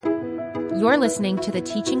You're listening to the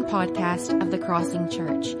teaching podcast of the Crossing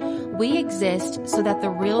Church. We exist so that the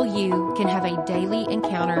real you can have a daily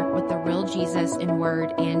encounter with the real Jesus in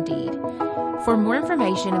word and deed. For more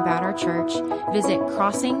information about our church, visit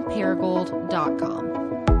crossingparagould.com.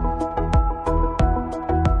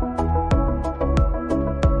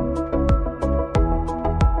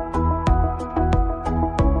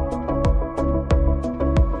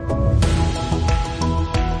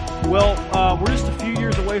 We're just a few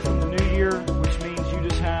years away from the new year, which means you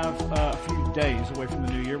just have a few days away from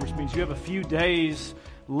the new year, which means you have a few days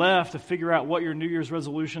left to figure out what your New Year's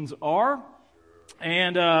resolutions are.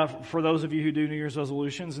 And for those of you who do New Year's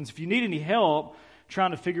resolutions, and if you need any help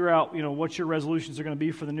trying to figure out, what your resolutions are going to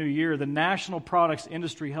be for the new year, the National Products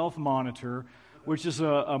Industry Health Monitor, which is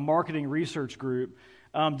a marketing research group,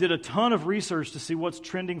 did a ton of research to see what's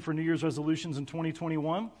trending for New Year's resolutions in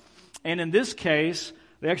 2021. And in this case,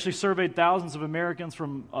 they actually surveyed thousands of Americans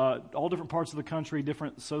from all different parts of the country,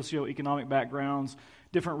 different socioeconomic backgrounds,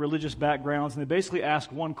 different religious backgrounds, and they basically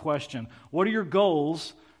asked one question: what are your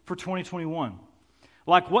goals for 2021?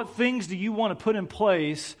 Like, what things do you want to put in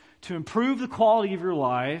place to improve the quality of your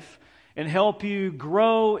life and help you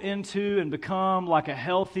grow into and become like a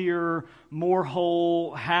healthier, more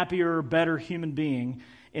whole, happier, better human being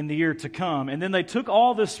in the year to come? And then they took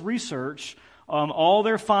all this research, all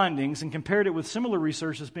their findings, and compared it with similar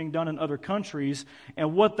research that's being done in other countries.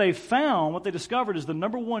 And what they found, what they discovered, is the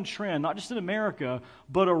number one trend, not just in America,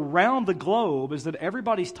 but around the globe, is that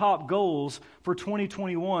everybody's top goals for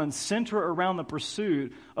 2021 center around the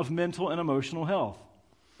pursuit of mental and emotional health.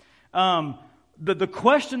 The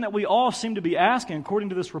question that we all seem to be asking, according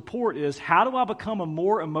to this report, is how do I become a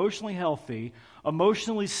more emotionally healthy,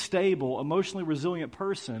 emotionally stable, emotionally resilient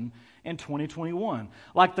person in 2021?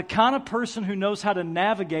 Like the kind of person who knows how to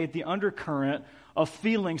navigate the undercurrent of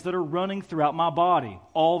feelings that are running throughout my body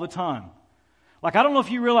all the time. Like, I don't know if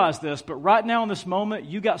you realize this, but right now in this moment,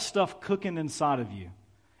 you got stuff cooking inside of you,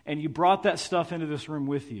 and you brought that stuff into this room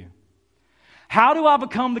with you. How do I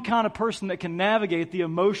become the kind of person that can navigate the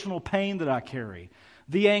emotional pain that I carry,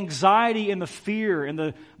 the anxiety and the fear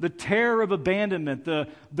and the terror of abandonment,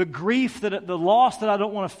 the grief, the loss that I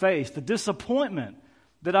don't want to face, the disappointment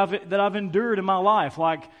that I've endured in my life,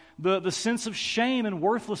 like the sense of shame and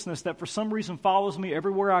worthlessness that for some reason follows me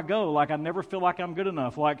everywhere I go, like I never feel like I'm good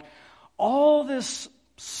enough, like all this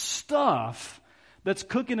stuff that's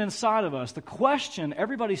cooking inside of us. The question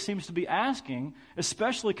everybody seems to be asking,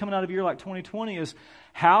 especially coming out of a year like 2020, is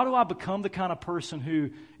how do I become the kind of person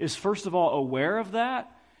who is, first of all, aware of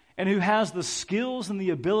that and who has the skills and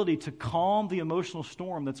the ability to calm the emotional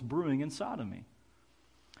storm that's brewing inside of me?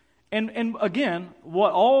 And again,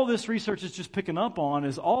 what all this research is just picking up on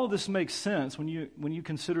is all of this makes sense when you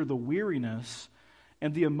consider the weariness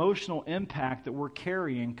and the emotional impact that we're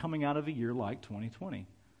carrying coming out of a year like 2020.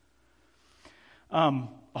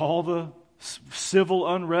 All the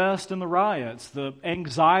civil unrest and the riots, the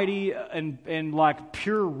anxiety and like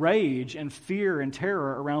pure rage and fear and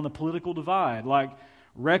terror around the political divide, like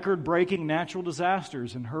record-breaking natural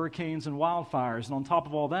disasters and hurricanes and wildfires. And on top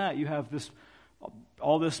of all that, you have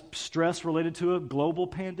all this stress related to a global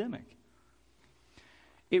pandemic.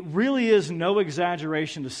 It really is no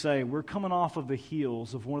exaggeration to say we're coming off of the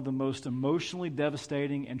heels of one of the most emotionally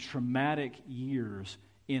devastating and traumatic years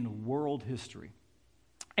in world history.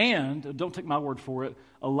 And, don't take my word for it,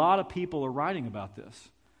 a lot of people are writing about this.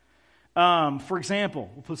 For example,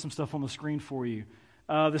 we'll put some stuff on the screen for you.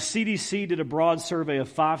 The CDC did a broad survey of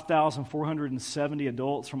 5,470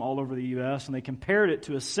 adults from all over the U.S., and they compared it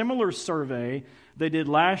to a similar survey they did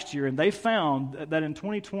last year, and they found that in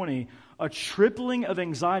 2020, a tripling of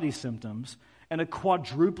anxiety symptoms and a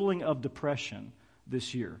quadrupling of depression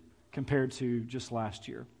this year compared to just last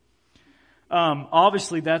year.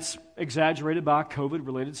 Obviously, that's exaggerated by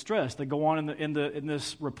COVID-related stress. They go on in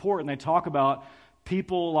this report and they talk about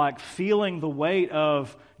people like feeling the weight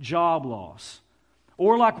of job loss,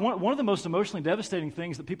 or like one of the most emotionally devastating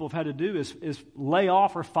things that people have had to do is lay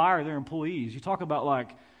off or fire their employees. You talk about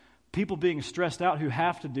like people being stressed out who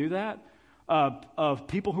have to do that. Of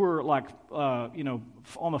people who are like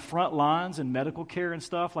on the front lines in medical care and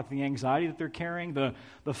stuff, like the anxiety that they're carrying, the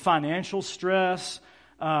financial stress.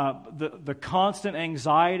 The constant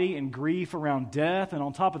anxiety and grief around death, and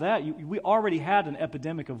on top of that, we already had an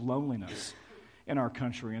epidemic of loneliness in our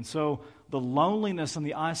country. And so the loneliness and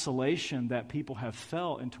the isolation that people have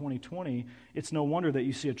felt in 2020, it's no wonder that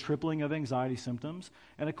you see a tripling of anxiety symptoms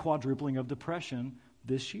and a quadrupling of depression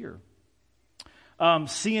this year.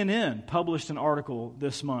 CNN published an article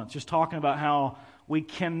this month just talking about how we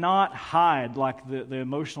cannot hide like the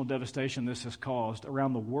emotional devastation this has caused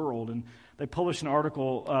around the world. And they published an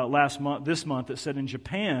article this month that said in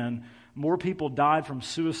Japan, more people died from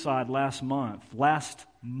suicide last month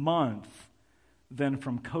than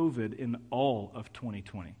from COVID in all of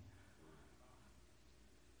 2020.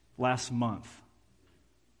 Last month.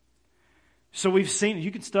 So we've seen,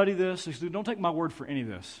 you can study this. Don't take my word for any of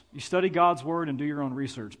this. You study God's word and do your own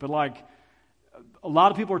research. But like, a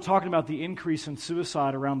lot of people are talking about the increase in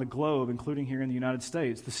suicide around the globe, including here in the United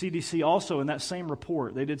States. The CDC also, in that same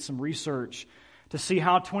report, they did some research to see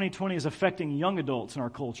how 2020 is affecting young adults in our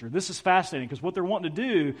culture. This is fascinating because what they're wanting to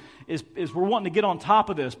do is we're wanting to get on top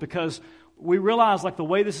of this because we realize like the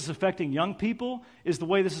way this is affecting young people is the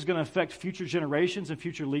way this is going to affect future generations and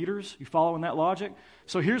future leaders. You following that logic?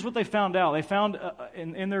 So here's what they found out. They found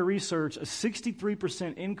in their research a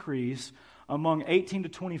 63% increase among 18 to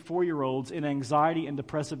 24-year-olds in anxiety and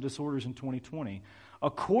depressive disorders in 2020. A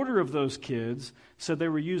quarter of those kids said they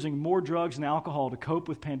were using more drugs and alcohol to cope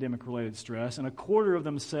with pandemic-related stress, and a quarter of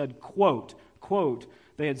them said, quote,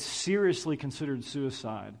 they had seriously considered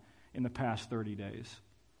suicide in the past 30 days.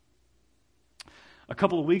 A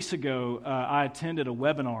couple of weeks ago, I attended a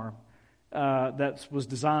webinar that was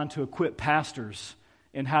designed to equip pastors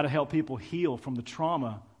in how to help people heal from the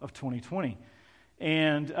trauma of 2020.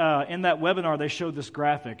 And in that webinar, they showed this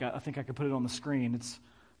graphic. I think I could put it on the screen. It's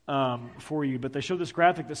for you. But they showed this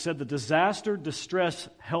graphic that said the Disaster Distress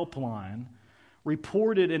Helpline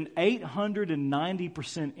reported an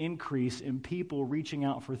 890% increase in people reaching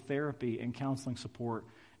out for therapy and counseling support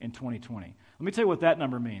in 2020. Let me tell you what that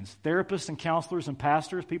number means. Therapists and counselors and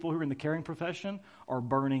pastors, people who are in the caring profession, are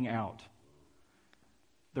burning out.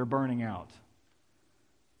 They're burning out.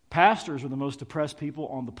 Pastors are the most depressed people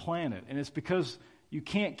on the planet, and it's because you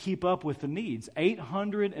can't keep up with the needs.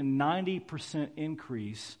 890%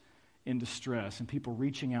 increase in distress and people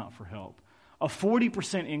reaching out for help. A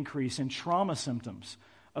 40% increase in trauma symptoms.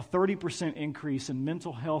 A 30% increase in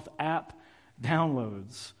mental health app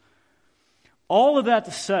downloads. All of that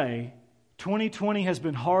to say, 2020 has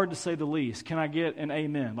been hard to say the least. Can I get an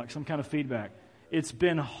amen, like some kind of feedback? It's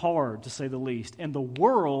been hard to say the least. And the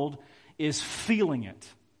world is feeling it.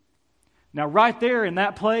 Now, right there in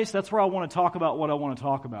that place, that's where I want to talk about what I want to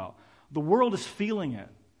talk about. The world is feeling it.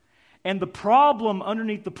 And the problem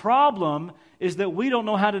underneath the problem is that we don't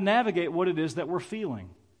know how to navigate what it is that we're feeling.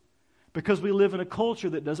 Because we live in a culture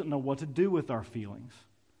that doesn't know what to do with our feelings.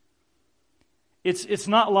 It's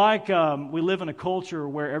not like we live in a culture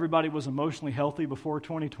where everybody was emotionally healthy before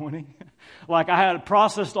 2020. Like I had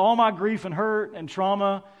processed all my grief and hurt and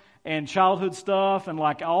trauma and childhood stuff and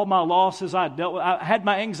like all my losses I dealt with. I had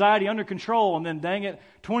my anxiety under control, and then dang it,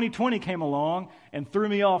 2020 came along and threw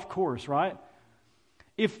me off course, right?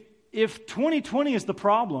 If 2020 is the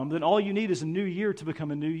problem, then all you need is a new year to become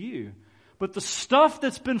a new you. But the stuff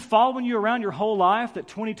that's been following you around your whole life that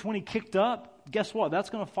 2020 kicked up, guess what? That's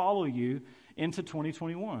going to follow you into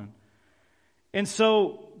 2021. And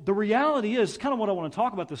so the reality is, kind of what I want to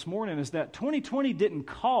talk about this morning, is that 2020 didn't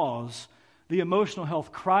cause the emotional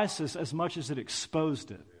health crisis as much as it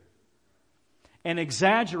exposed it and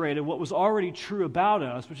exaggerated what was already true about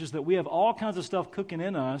us, which is that we have all kinds of stuff cooking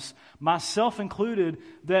in us, myself included,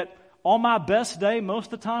 that on my best day,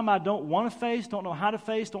 most of the time I don't want to face, don't know how to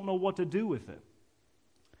face, don't know what to do with it.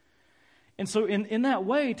 And so in that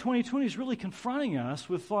way, 2020 is really confronting us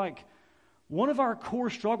with like one of our core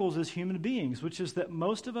struggles as human beings, which is that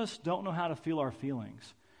most of us don't know how to feel our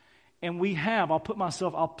feelings. And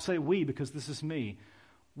I'll say we because this is me.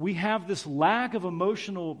 We have this lack of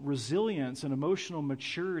emotional resilience and emotional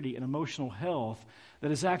maturity and emotional health that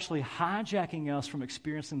is actually hijacking us from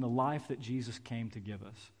experiencing the life that Jesus came to give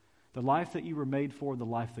us. The life that you were made for, the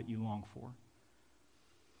life that you long for.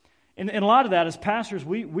 And a lot of that, as pastors,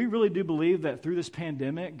 we really do believe that through this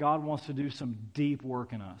pandemic, God wants to do some deep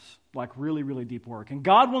work in us. Like really, really deep work. And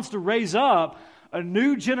God wants to raise up a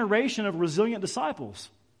new generation of resilient disciples.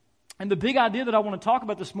 And the big idea that I want to talk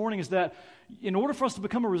about this morning is that in order for us to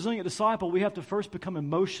become a resilient disciple, we have to first become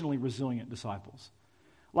emotionally resilient disciples.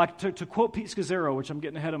 Like to quote Pete Scazzaro, which I'm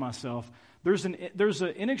getting ahead of myself, there's an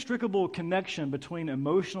inextricable connection between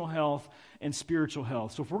emotional health and spiritual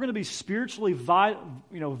health. So if we're going to be spiritually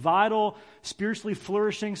vital, spiritually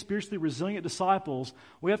flourishing, spiritually resilient disciples,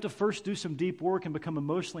 we have to first do some deep work and become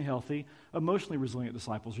emotionally healthy, emotionally resilient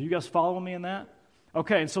disciples. Are you guys following me in that?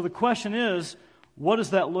 Okay, and so the question is, what does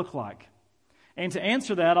that look like? And to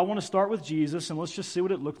answer that, I want to start with Jesus, and let's just see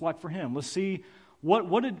what it looked like for him. Let's see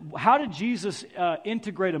how did Jesus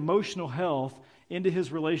integrate emotional health into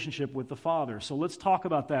his relationship with the Father? So let's talk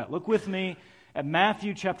about that. Look with me at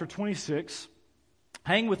Matthew chapter 26.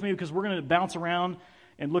 Hang with me because we're going to bounce around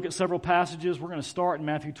and look at several passages. We're going to start in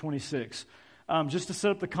Matthew 26. Just to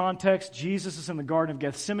set up the context, Jesus is in the Garden of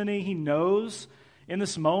Gethsemane. He knows in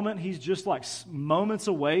this moment he's just like moments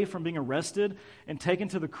away from being arrested and taken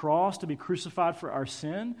to the cross to be crucified for our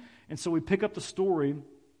sin. And so we pick up the story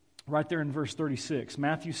right there in verse 36.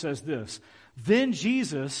 Matthew says this, "Then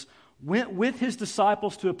Jesus went with his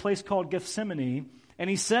disciples to a place called Gethsemane, and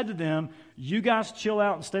he said to them, 'You guys chill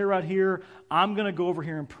out and stay right here. I'm going to go over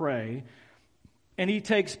here and pray.' And he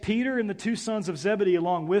takes Peter and the two sons of Zebedee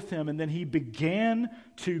along with him, and then he began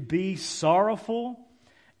to be sorrowful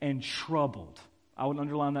and troubled." I would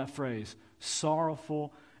underline that phrase,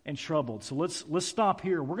 sorrowful and troubled. So let's stop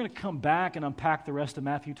here. We're going to come back and unpack the rest of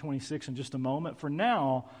Matthew 26 in just a moment. For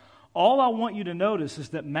now, all I want you to notice is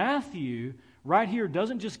that Matthew right here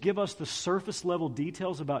doesn't just give us the surface level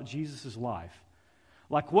details about Jesus' life.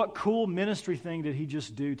 Like, what cool ministry thing did he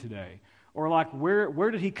just do today? Or like,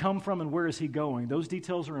 where did he come from and where is he going? Those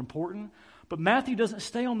details are important. But Matthew doesn't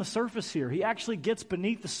stay on the surface here. He actually gets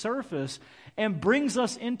beneath the surface and brings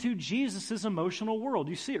us into Jesus' emotional world.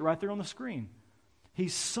 You see it right there on the screen.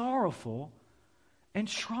 He's sorrowful and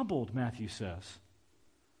troubled, Matthew says.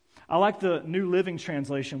 I like the New Living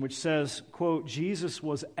Translation, which says, quote, "Jesus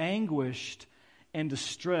was anguished and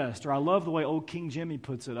distressed." Or I love the way old King Jimmy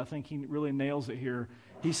puts it. I think he really nails it here.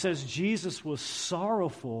 He says Jesus was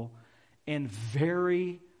sorrowful and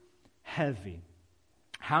very heavy.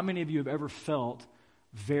 How many of you have ever felt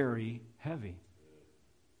very heavy?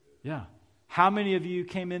 Yeah. How many of you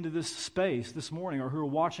came into this space this morning or who are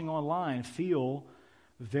watching online feel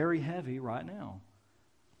very heavy right now?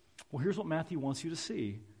 Well, here's what Matthew wants you to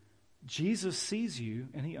see. Jesus sees you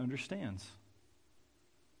and he understands.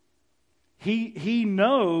 He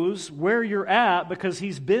knows where you're at because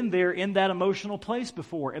he's been there in that emotional place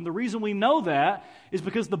before. And the reason we know that is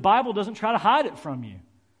because the Bible doesn't try to hide it from you.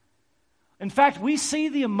 In fact, we see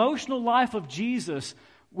the emotional life of Jesus.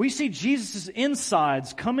 We see Jesus'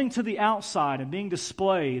 insides coming to the outside and being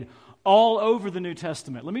displayed all over the New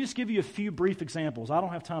Testament. Let me just give you a few brief examples. I don't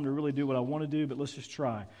have time to really do what I want to do, but let's just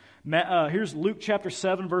try. Here's Luke chapter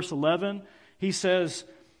 7, verse 11. He says,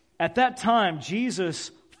 "At that time, Jesus,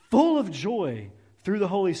 full of joy through the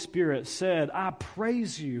Holy Spirit, said, 'I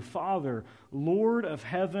praise you, Father, Lord of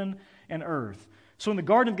heaven and earth.'" So in the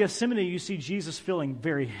Garden of Gethsemane, you see Jesus feeling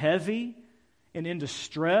very heavy and in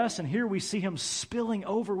distress. And here we see him spilling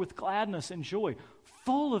over with gladness and joy,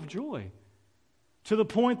 full of joy, to the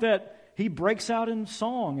point that he breaks out in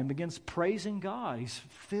song and begins praising God. He's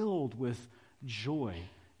filled with joy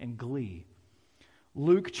and glee.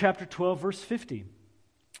 Luke chapter 12, verse 50.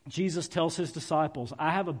 Jesus tells his disciples,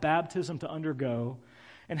 "I have a baptism to undergo,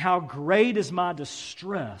 and how great is my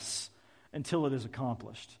distress until it is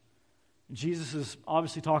accomplished." Jesus is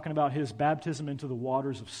obviously talking about his baptism into the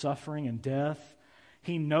waters of suffering and death.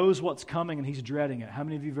 He knows what's coming and he's dreading it. How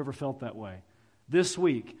many of you have ever felt that way? This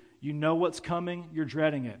week, you know what's coming, you're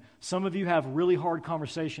dreading it. Some of you have really hard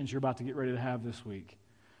conversations you're about to get ready to have this week.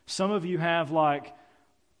 Some of you have like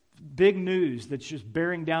big news that's just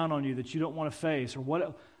bearing down on you that you don't want to face. Or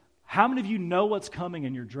what? How many of you know what's coming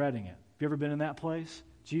and you're dreading it? Have you ever been in that place?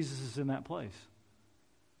 Jesus is in that place.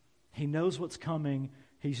 He knows what's coming.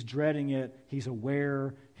 He's dreading it. He's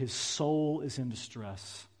aware. His soul is in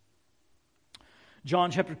distress.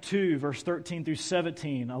 John chapter 2, verse 13 through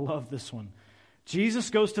 17. I love this one.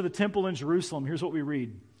 Jesus goes to the temple in Jerusalem. Here's what we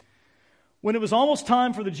read. "When it was almost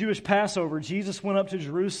time for the Jewish Passover, Jesus went up to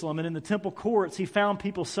Jerusalem, and in the temple courts he found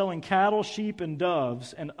people selling cattle, sheep, and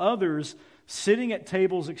doves, and others sitting at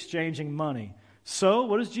tables exchanging money. So,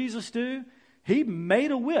 what does Jesus do? He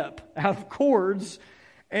made a whip out of cords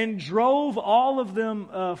and drove all of them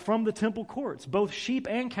from the temple courts, both sheep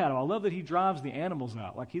and cattle." I love that he drives the animals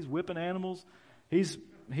out. Like he's whipping animals. He's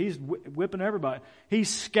whipping everybody. He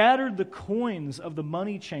scattered the coins of the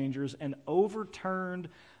money changers and overturned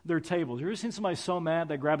their tables. You ever seen somebody so mad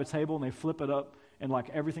they grab a table and they flip it up and like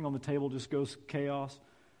everything on the table just goes chaos?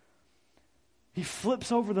 He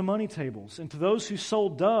flips over the money tables. And to those who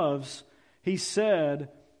sold doves, he said,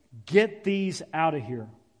 "Get these out of here.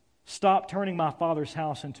 Stop turning my Father's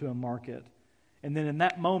house into a market." And then in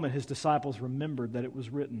that moment, his disciples remembered that it was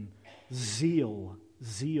written, "Zeal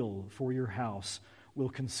for your house will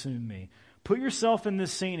consume me." Put yourself in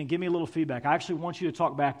this scene and give me a little feedback. I actually want you to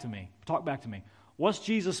talk back to me. Talk back to me. What's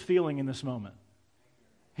Jesus feeling in this moment?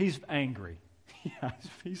 He's angry. Yeah,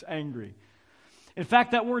 he's angry. In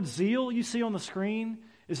fact, that word zeal you see on the screen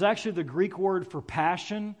is actually the Greek word for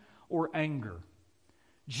passion or anger.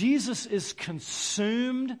 Jesus is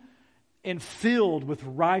consumed and filled with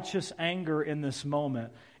righteous anger in this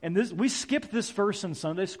moment. And we skipped this verse in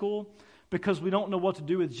Sunday school because we don't know what to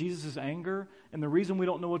do with Jesus' anger. And the reason we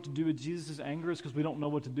don't know what to do with Jesus' anger is because we don't know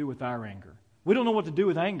what to do with our anger. We don't know what to do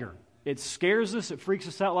with anger. It scares us. It freaks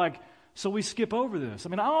us out. So we skip over this. I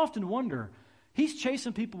mean, I often wonder, he's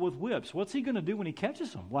chasing people with whips. What's he going to do when he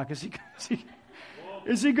catches them?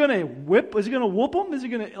 Is he going to whip? Is he going to whoop them? Is he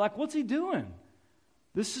going to, what's he doing?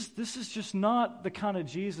 This is just not the kind of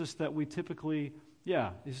Jesus that we typically,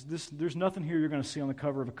 there's nothing here you're going to see on the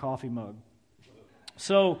cover of a coffee mug.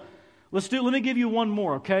 So, let me give you one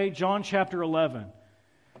more, okay? John chapter 11.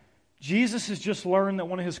 Jesus has just learned that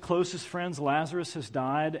one of his closest friends, Lazarus, has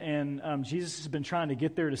died, and Jesus has been trying to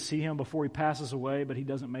get there to see him before he passes away, but he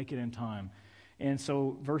doesn't make it in time. And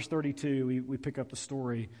so, verse 32, we pick up the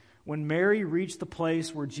story. When Mary reached the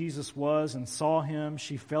place where Jesus was and saw him,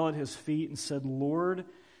 she fell at his feet and said, "Lord,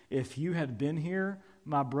 if you had been here,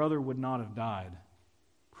 my brother would not have died."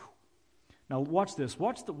 Now watch this.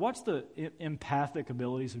 Watch the empathic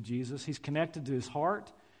abilities of Jesus. He's connected to his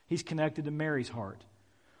heart. He's connected to Mary's heart.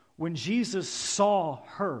 When Jesus saw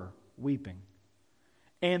her weeping,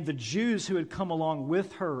 and the Jews who had come along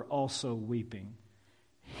with her also weeping,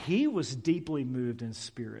 he was deeply moved in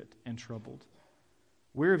spirit and troubled.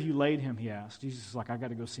 "Where have you laid him?" he asked. Jesus is like, "I got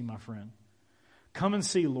to go see my friend." "Come and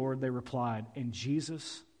see, Lord," they replied. And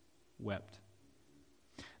Jesus wept.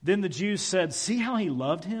 Then the Jews said, "See how he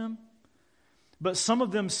loved him?" But some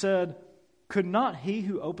of them said, "Could not he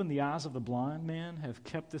who opened the eyes of the blind man have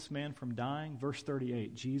kept this man from dying?" Verse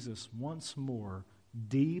 38, Jesus, once more,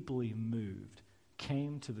 deeply moved,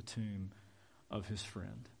 came to the tomb of his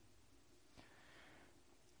friend.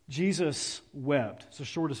 Jesus wept. It's the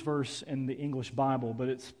shortest verse in the English Bible, but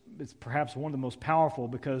it's perhaps one of the most powerful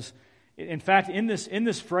because, in fact, in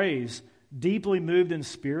this phrase, deeply moved in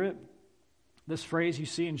spirit, this phrase you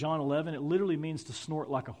see in John 11, it literally means to snort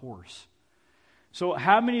like a horse. So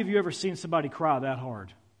how many of you ever seen somebody cry that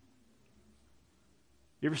hard?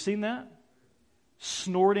 You ever seen that?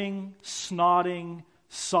 Snorting, snotting,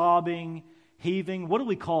 sobbing, heaving. What do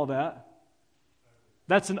we call that?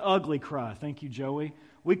 That's an ugly cry. Thank you, Joey.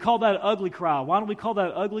 We call that an ugly cry. Why don't we call that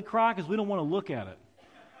an ugly cry? Because we don't want to look at it.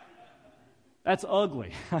 That's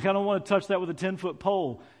ugly. I don't want to touch that with a 10-foot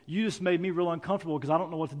pole. You just made me real uncomfortable because I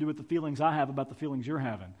don't know what to do with the feelings I have about the feelings you're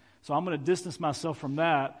having. So I'm going to distance myself from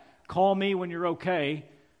that. Call me when you're okay.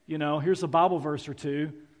 Here's a Bible verse or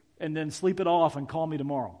two, and then sleep it off and call me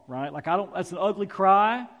tomorrow, right? That's an ugly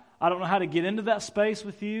cry. I don't know how to get into that space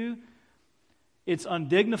with you. It's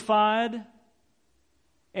undignified,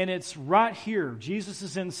 and it's right here. Jesus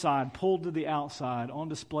is inside, pulled to the outside, on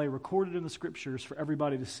display, recorded in the Scriptures for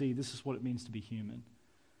everybody to see. This is what it means to be human.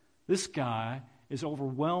 This guy is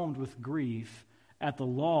overwhelmed with grief at the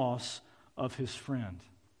loss of his friend.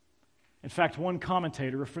 In fact, one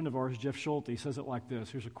commentator, a friend of ours, Jeff Schulte, says it like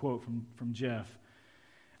this. Here's a quote from Jeff.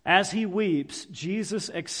 "As he weeps, Jesus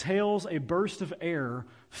exhales a burst of air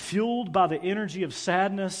fueled by the energy of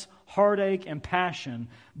sadness, heartache, and passion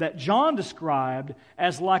that John described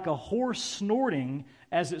as like a horse snorting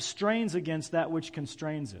as it strains against that which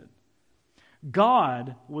constrains it.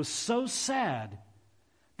 God was so sad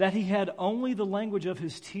that he had only the language of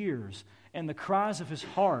his tears and the cries of his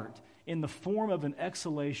heart in the form of an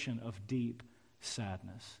exhalation of deep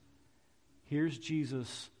sadness." Here's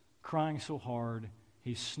Jesus crying so hard,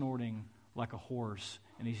 he's snorting like a horse,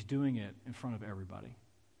 and he's doing it in front of everybody.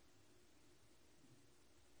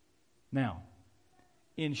 Now,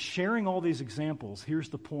 in sharing all these examples, here's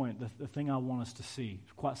the point, the thing I want us to see.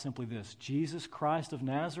 Quite simply this: Jesus Christ of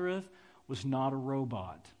Nazareth was not a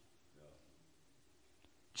robot.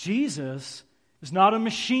 Jesus is not a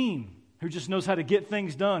machine who just knows how to get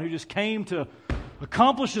things done, who just came to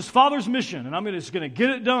accomplish his Father's mission, and I'm just going to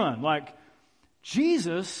get it done.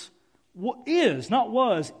 Jesus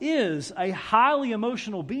is a highly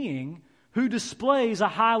emotional being who displays a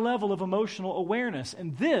high level of emotional awareness.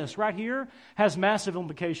 And this right here has massive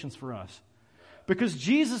implications for us. Because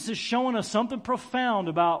Jesus is showing us something profound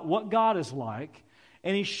about what God is like,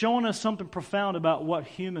 and he's showing us something profound about what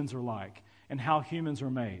humans are like and how humans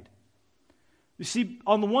are made. You see,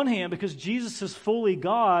 on the one hand, because Jesus is fully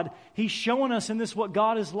God, he's showing us in this what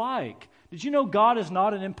God is like. Did you know God is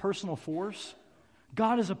not an impersonal force?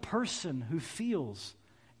 God is a person who feels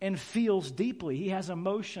and feels deeply. He has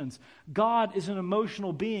emotions. God is an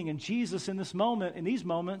emotional being, and Jesus in these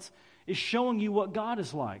moments, is showing you what God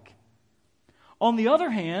is like. On the other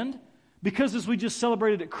hand, because as we just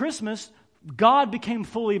celebrated at Christmas, God became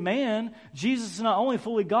fully man. Jesus is not only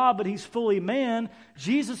fully God, but he's fully man.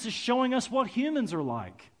 Jesus is showing us what humans are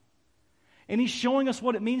like. And he's showing us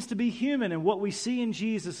what it means to be human. And what we see in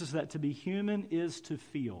Jesus is that to be human is to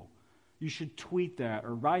feel. You should tweet that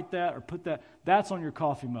or write that or put that. That's on your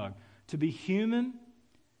coffee mug. To be human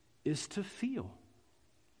is to feel.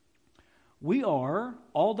 We are,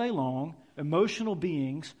 all day long, emotional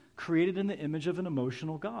beings created in the image of an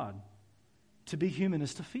emotional God. To be human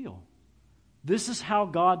is to feel. This is how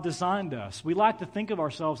God designed us. We like to think of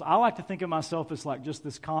ourselves, I like to think of myself as like just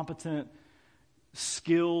this competent,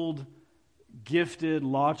 skilled, gifted,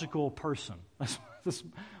 logical person.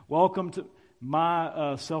 Welcome to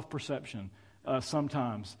my self-perception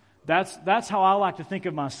sometimes. That's how I like to think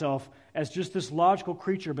of myself, as just this logical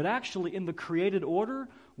creature. But actually, in the created order,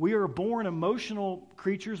 we are born emotional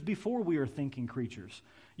creatures before we are thinking creatures.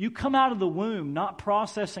 You come out of the womb not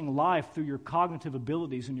processing life through your cognitive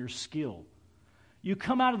abilities and your skill. You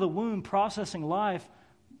come out of the womb processing life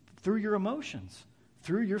through your emotions,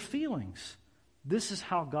 through your feelings. This is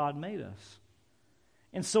how God made us.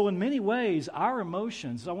 And so in many ways, our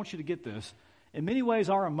emotions, I want you to get this, in many ways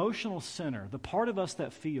our emotional center, the part of us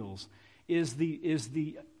that feels, is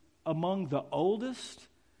the among the oldest,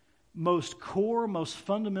 most core, most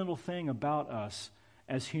fundamental thing about us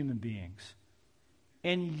as human beings.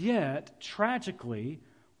 And yet, tragically,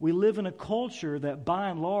 we live in a culture that by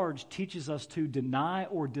and large teaches us to deny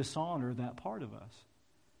or dishonor that part of us.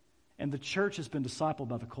 And the church has been discipled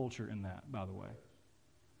by the culture in that, by the way.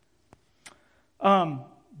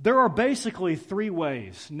 There are basically three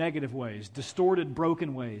ways, negative ways, distorted,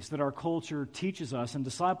 broken ways that our culture teaches us and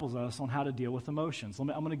disciples us on how to deal with emotions. I'm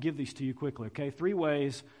going to give these to you quickly, okay? 3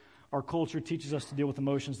 ways our culture teaches us to deal with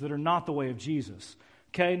emotions that are not the way of Jesus.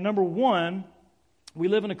 Okay, number 1, we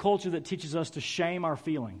live in a culture that teaches us to shame our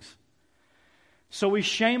feelings. So we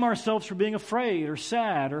shame ourselves for being afraid or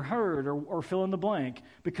sad or hurt or fill in the blank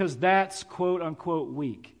because that's quote-unquote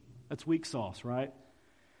weak. That's weak sauce, right?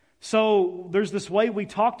 So there's this way we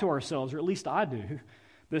talk to ourselves, or at least I do,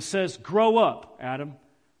 that says, grow up, Adam.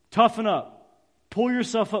 Toughen up. Pull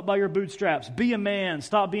yourself up by your bootstraps. Be a man.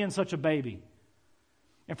 Stop being such a baby.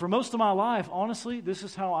 And for most of my life, honestly, this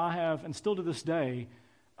is how I have, and still to this day,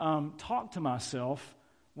 talk to myself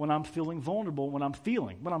when I'm feeling vulnerable, when I'm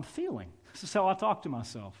feeling. This is how I talk to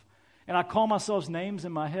myself. And I call myself names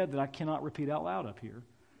in my head that I cannot repeat out loud up here.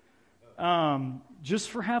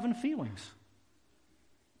 Just for having feelings.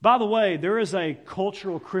 By the way, there is a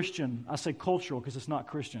cultural Christian, I say cultural because it's not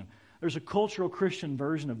Christian. There's a cultural Christian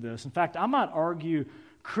version of this. In fact, I might argue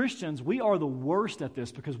Christians, we are the worst at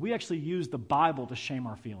this because we actually use the Bible to shame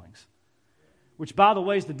our feelings. Which, by the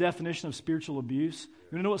way, is the definition of spiritual abuse.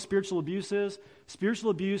 You know what spiritual abuse is? Spiritual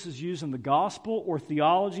abuse is using the gospel or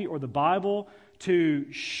theology or the Bible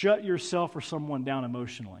to shut yourself or someone down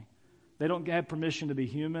emotionally. They don't have permission to be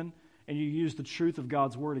human, and you use the truth of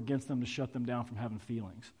God's word against them to shut them down from having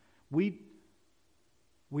feelings. We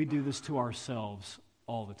do this to ourselves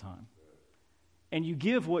all the time. And you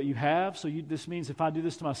give what you have, so this means if I do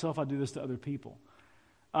this to myself, I do this to other people.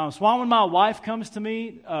 So when my wife comes to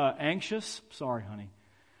me anxious, sorry, honey,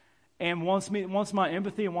 and wants my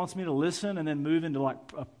empathy and wants me to listen and then move into like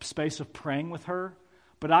a space of praying with her,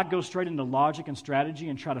 but I go straight into logic and strategy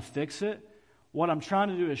and try to fix it, what I'm trying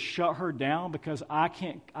to do is shut her down because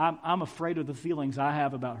I'm afraid of the feelings I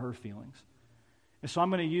have about her feelings. And so I'm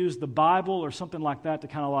going to use the Bible or something like that to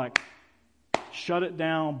kind of like shut it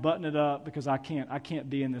down, button it up, because I can't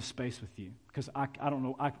be in this space with you because I don't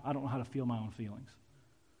know how to feel my own feelings.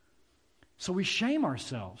 So we shame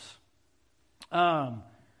ourselves.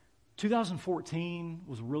 2014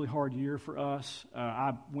 was a really hard year for us.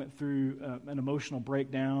 I went through an emotional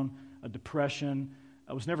breakdown, a depression.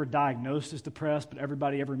 I was never diagnosed as depressed, but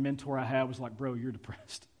every mentor I had was like, bro, you're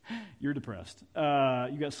depressed. You're depressed.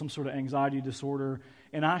 You got some sort of anxiety disorder.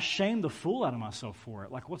 And I shamed the fool out of myself for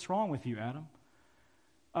it. Like, what's wrong with you, Adam?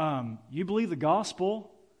 You believe the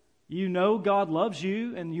gospel. You know God loves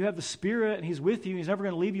you, and you have the Spirit, and He's with you, and He's never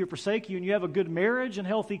going to leave you or forsake you, and you have a good marriage and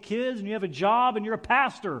healthy kids, and you have a job, and you're a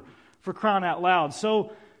pastor, for crying out loud.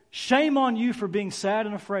 So shame on you for being sad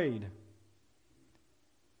and afraid.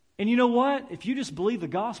 And you know what? If you just believe the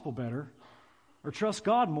gospel better or trust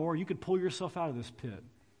God more, you could pull yourself out of this pit.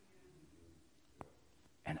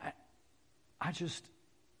 And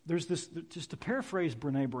there's this, just to paraphrase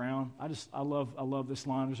Brene Brown, I love this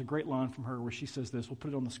line. There's a great line from her where she says this. We'll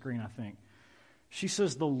put it on the screen, I think. She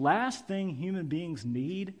says, the last thing human beings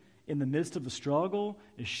need in the midst of the struggle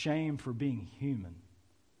is shame for being human.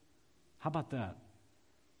 How about that?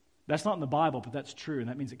 That's not in the Bible, but that's true, and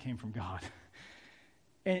that means it came from God.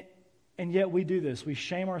 And yet we do this. We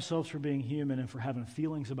shame ourselves for being human and for having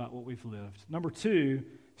feelings about what we've lived. Number 2,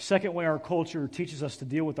 second way our culture teaches us to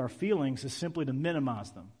deal with our feelings is simply to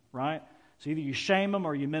minimize them, right? So either you shame them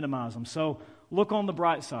or you minimize them. So look on the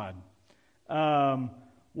bright side.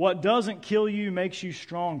 What doesn't kill you makes you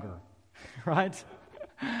stronger, right?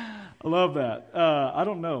 I love that. I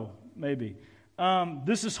don't know, maybe.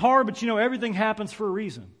 This is hard, but everything happens for a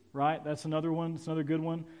reason, right? That's another one. It's another good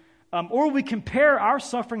one. Or we compare our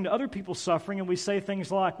suffering to other people's suffering, and we say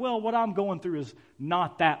things like, well, what I'm going through is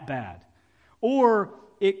not that bad. Or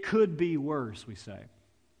it could be worse, we say.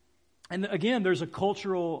 And again, there's a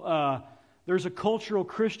cultural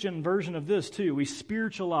Christian version of this too. We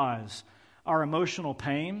spiritualize our emotional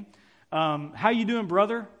pain. How you doing,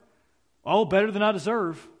 brother? Oh, better than I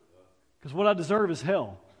deserve, because what I deserve is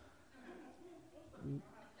hell.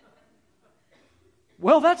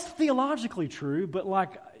 Well, that's theologically true, but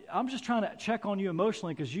I'm just trying to check on you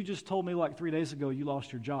emotionally because you just told me 3 days ago you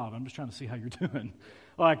lost your job. I'm just trying to see how you're doing.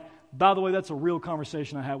 By the way, that's a real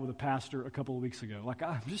conversation I had with a pastor a couple of weeks ago.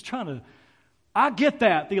 I'm just trying to, I get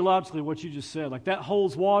that theologically, what you just said. That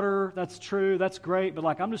holds water, that's true, that's great, but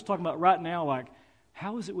I'm just talking about right now,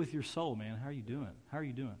 how is it with your soul, man? How are you doing? How are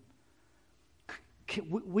you doing?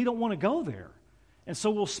 We don't want to go there. And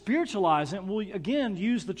so we'll spiritualize it, and we'll, again,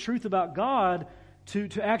 use the truth about God to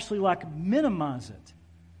actually minimize it.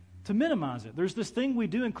 To minimize it. There's this thing we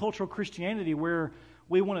do in cultural Christianity where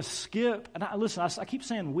we want to skip, and I keep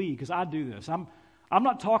saying we because I do this. I'm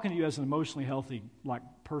not talking to you as an emotionally healthy,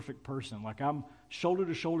 perfect person. I'm shoulder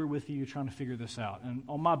to shoulder with you trying to figure this out. And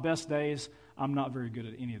on my best days, I'm not very good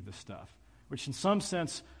at any of this stuff, which in some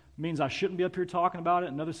sense means I shouldn't be up here talking about it.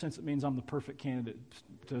 In another sense, it means I'm the perfect candidate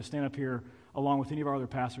to stand up here along with any of our other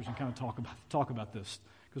pastors and kind of talk about this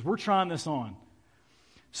because we're trying this on.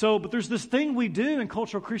 So, but there's this thing we do in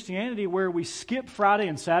cultural Christianity where we skip Friday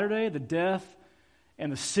and Saturday, the death and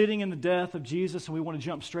the sitting in the death of Jesus, and we want to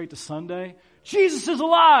jump straight to Sunday. Jesus is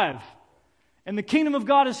alive, and the kingdom of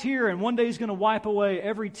God is here, and one day He's going to wipe away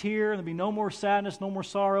every tear, and there'll be no more sadness, no more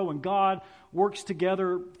sorrow, and God works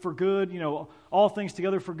together for good, all things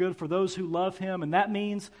together for good for those who love Him, and that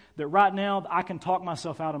means that right now I can talk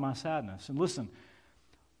myself out of my sadness. And listen,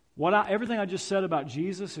 everything I just said about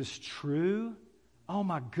Jesus is true. Oh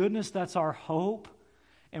my goodness, that's our hope.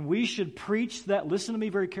 And we should preach that. Listen to me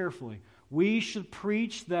very carefully. We should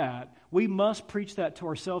preach that. We must preach that to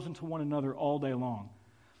ourselves and to one another all day long.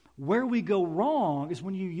 Where we go wrong is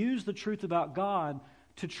when you use the truth about God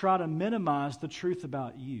to try to minimize the truth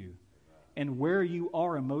about you and where you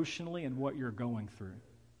are emotionally and what you're going through.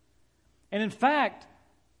 And in fact,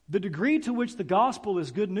 the degree to which the gospel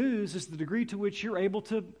is good news is the degree to which you're able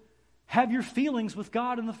to have your feelings with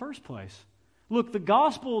God in the first place. Look, the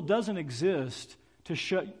gospel doesn't exist to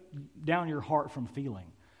shut down your heart from feeling.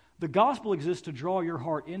 The gospel exists to draw your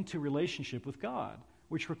heart into relationship with God,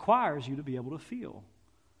 which requires you to be able to feel.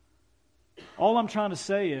 All I'm trying to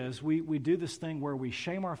say is we do this thing where we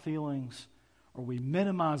shame our feelings or we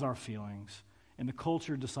minimize our feelings, and the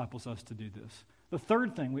culture disciples us to do this. The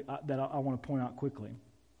third thing that I want to point out quickly,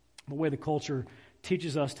 the way the culture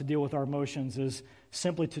teaches us to deal with our emotions is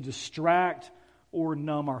simply to distract or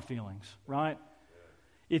numb our feelings, right?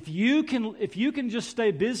 If you can just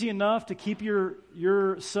stay busy enough to keep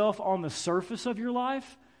yourself on the surface of your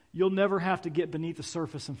life, you'll never have to get beneath the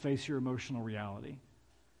surface and face your emotional reality.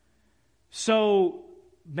 So,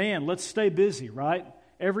 man, let's stay busy, right?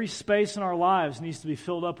 Every space in our lives needs to be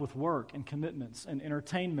filled up with work and commitments and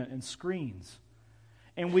entertainment and screens.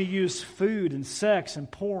 And we use food and sex and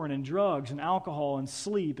porn and drugs and alcohol and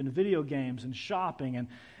sleep and video games and shopping and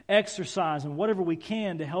exercise and whatever we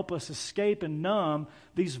can to help us escape and numb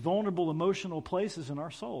these vulnerable emotional places in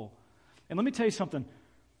our soul. And let me tell you something.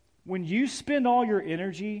 When you spend all your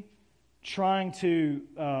energy trying to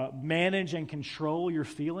manage and control your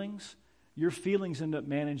feelings end up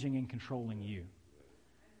managing and controlling you.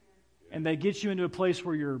 And they get you into a place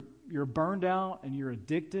where you're burned out and you're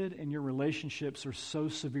addicted and your relationships are so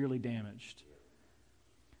severely damaged.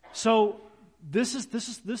 So this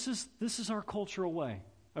is our cultural way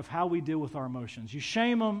of how we deal with our emotions. You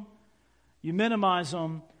shame them, you minimize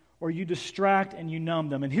them, or you distract and you numb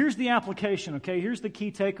them. And here's the application, okay? Here's the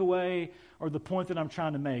key takeaway or the point that I'm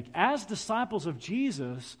trying to make. As disciples of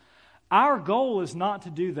Jesus, our goal is not to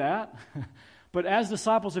do that. But as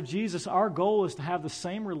disciples of Jesus, our goal is to have the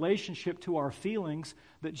same relationship to our feelings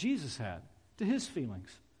that Jesus had, to His feelings.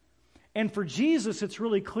 And for Jesus, it's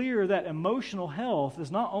really clear that emotional health is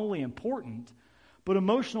not only important, but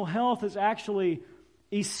emotional health is actually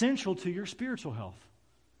essential to your spiritual health.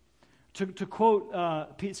 To quote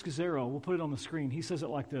Pete Scazzaro, we'll put it on the screen, he says it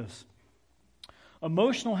like this: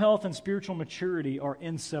 emotional health and spiritual maturity are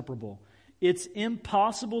inseparable. It's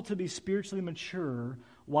impossible to be spiritually mature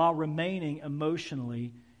while remaining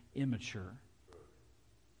emotionally immature.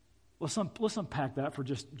 Let's unpack that for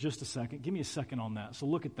just a second. Give me a second on that. So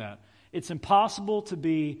look at that. It's impossible to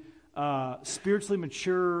be spiritually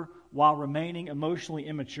mature while remaining emotionally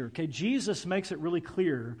immature. Okay, Jesus makes it really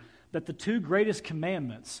clear that the two greatest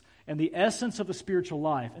commandments and the essence of the spiritual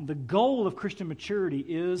life and the goal of Christian maturity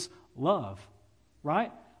is love,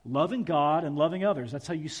 right? Loving God and loving others. That's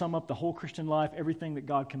how you sum up the whole Christian life, everything that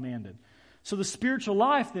God commanded. So the spiritual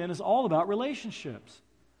life then is all about relationships.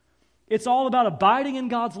 It's all about abiding in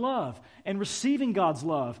God's love and receiving God's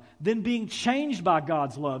love, then being changed by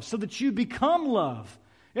God's love so that you become love.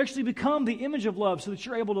 You actually become the image of love so that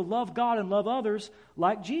you're able to love God and love others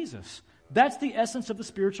like Jesus. That's the essence of the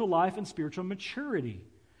spiritual life and spiritual maturity.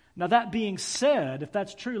 Now, that being said, if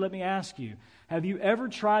that's true, let me ask you, have you ever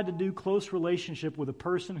tried to do close relationship with a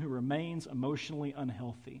person who remains emotionally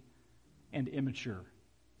unhealthy and immature?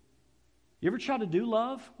 You ever tried to do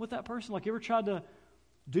love with that person? Like, you ever tried to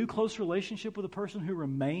do close relationship with a person who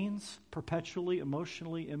remains perpetually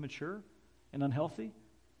emotionally immature and unhealthy?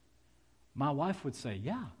 My wife would say,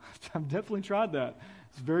 yeah, I've definitely tried that.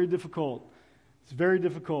 It's very difficult. It's very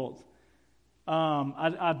difficult.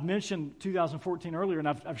 I've mentioned 2014 earlier, and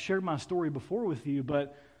I've shared my story before with you,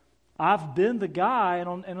 but I've been the guy, and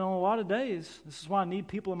on a lot of days, this is why I need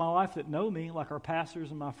people in my life that know me, like our pastors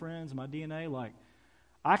and my friends and my DNA. Like,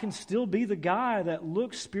 I can still be the guy that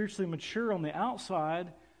looks spiritually mature on the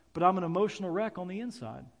outside, but I'm an emotional wreck on the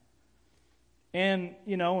inside. And,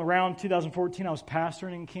 around 2014, I was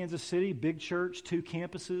pastoring in Kansas City, big church, 2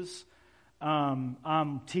 campuses.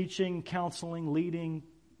 I'm teaching, counseling, leading,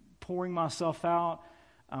 pouring myself out.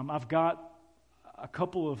 I've got a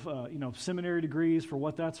couple of, seminary degrees for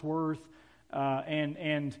what that's worth.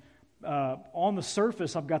 And on the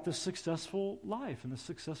surface, I've got this successful life and this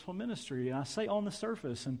successful ministry. And I say on the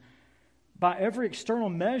surface. And by every external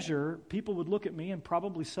measure, people would look at me and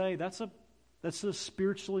probably say, that's a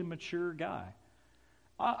spiritually mature guy.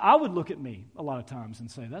 I would look at me a lot of times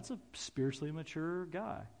and say, that's a spiritually mature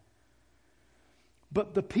guy.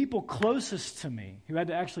 But the people closest to me, who had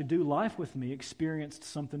to actually do life with me, experienced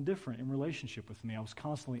something different in relationship with me. I was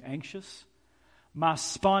constantly anxious. My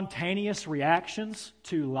spontaneous reactions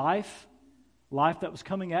to life that was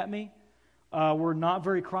coming at me, were not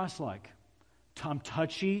very Christ-like. I'm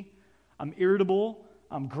touchy, I'm irritable,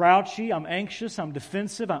 I'm grouchy, I'm anxious, I'm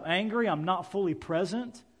defensive, I'm angry, I'm not fully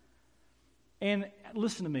present. And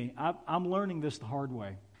listen to me, I'm learning this the hard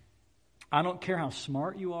way. I don't care how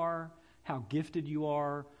smart you are, how gifted you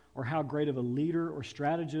are, or how great of a leader or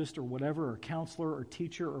strategist or whatever, or counselor or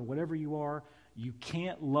teacher or whatever you are, you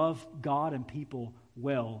can't love God and people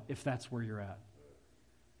well if that's where you're at.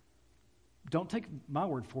 Don't take my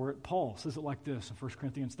word for it. Paul says it like this in 1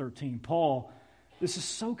 Corinthians 13. Paul, this is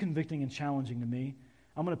so convicting and challenging to me.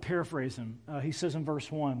 I'm going to paraphrase him. He says in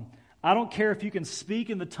verse 1, I don't care if you can speak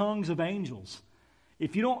in the tongues of angels.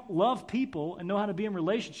 If you don't love people and know how to be in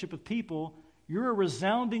relationship with people, you're a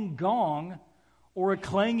resounding gong or a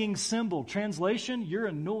clanging cymbal. Translation, you're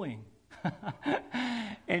annoying.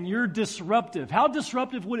 And you're disruptive. How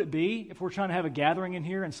disruptive would it be if we're trying to have a gathering in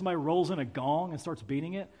here and somebody rolls in a gong and starts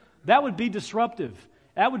beating it? That would be disruptive.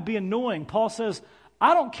 That would be annoying. Paul says,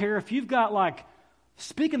 I don't care if you've got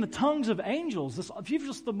speak in the tongues of angels. If you're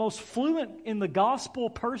just the most fluent in the gospel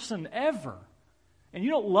person ever, and you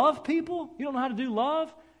don't love people, you don't know how to do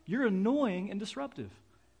love, you're annoying and disruptive.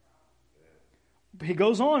 He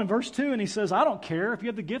goes on in verse 2 and he says, I don't care if you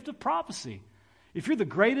have the gift of prophecy. If you're the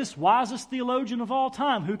greatest, wisest theologian of all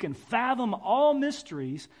time who can fathom all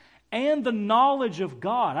mysteries and the knowledge of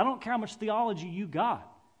God. I don't care how much theology you got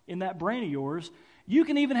in that brain of yours. You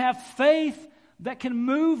can even have faith that can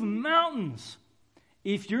move mountains.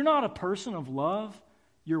 If you're not a person of love,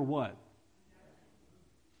 you're what?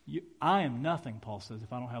 I am nothing, Paul says,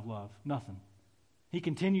 if I don't have love. Nothing. He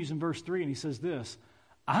continues in verse 3 and he says this,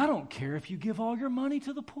 I don't care if you give all your money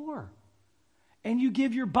to the poor and you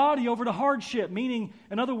give your body over to hardship, meaning,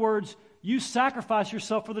 in other words, you sacrifice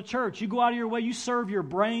yourself for the church. You go out of your way, you serve your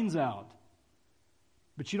brains out.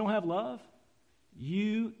 But you don't have love,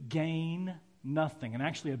 you gain nothing. And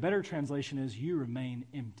actually, a better translation is you remain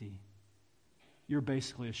empty. You're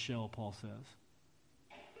basically a shell, Paul says.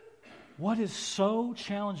 What is so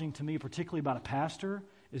challenging to me, particularly about a pastor,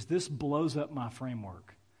 is this blows up my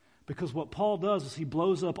framework. Because what Paul does is he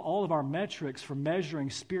blows up all of our metrics for measuring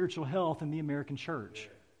spiritual health in the American church.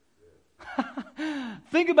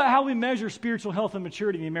 Think about how we measure spiritual health and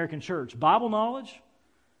maturity in the American church. Bible knowledge?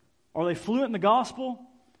 Are they fluent in the gospel?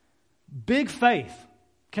 Big faith.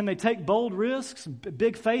 Can they take bold risks?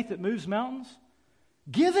 Big faith that moves mountains?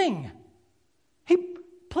 Giving.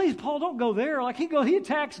 Please, Paul, don't go there. He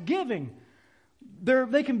attacks giving.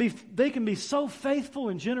 They can be so faithful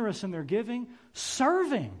and generous in their giving.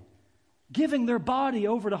 Serving. Giving their body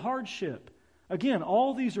over to hardship. Again,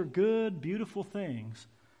 all these are good, beautiful things.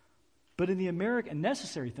 But in the American, and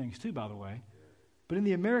necessary things too, by the way, but in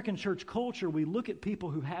the American church culture, we look at people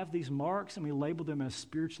who have these marks and we label them as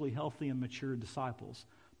spiritually healthy and mature disciples.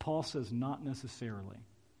 Paul says not necessarily.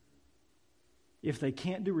 If they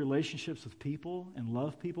can't do relationships with people and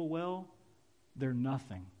love people well, they're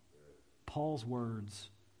nothing. Paul's words,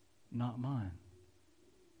 not mine.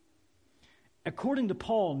 According to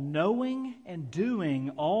Paul, knowing and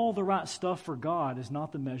doing all the right stuff for God is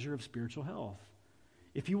not the measure of spiritual health.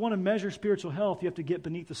 If you want to measure spiritual health, you have to get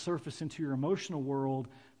beneath the surface into your emotional world,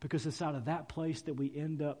 because it's out of that place that we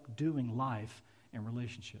end up doing life and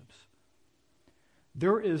relationships.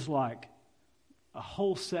 There is like a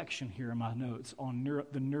whole section here in my notes on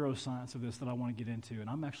the neuroscience of this that I want to get into, and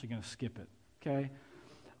I'm actually going to skip it, okay?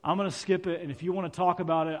 I'm going to skip it, and if you want to talk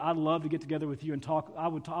about it, I'd love to get together with you and talk.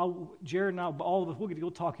 Jared and I, all of us,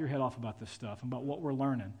 we'll talk your head off about this stuff, about what we're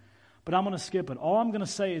learning. But I'm going to skip it. All I'm going to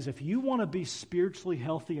say is if you want to be spiritually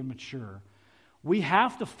healthy and mature, we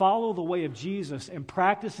have to follow the way of Jesus and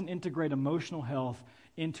practice and integrate emotional health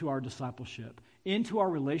into our discipleship, into our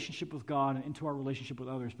relationship with God and into our relationship with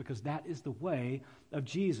others, because that is the way of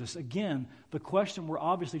Jesus. Again, the question we're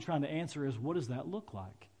obviously trying to answer is, what does that look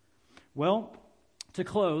like? Well, to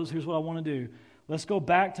close, here's what I want to do. Let's go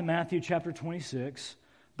back to Matthew chapter 26,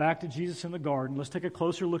 back to Jesus in the garden. Let's take a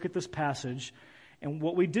closer look at this passage. And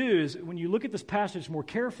what we do is, when you look at this passage more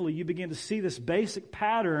carefully, you begin to see this basic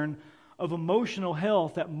pattern of emotional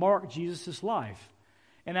health that marked Jesus' life.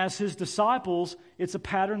 And as his disciples, it's a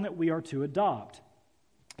pattern that we are to adopt.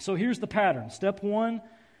 So here's the pattern. Step 1,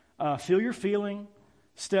 feel your feeling.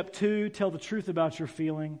 Step 2, tell the truth about your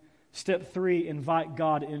feeling. Step 3, invite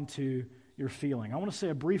God into your feeling. I want to say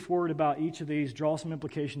a brief word about each of these, draw some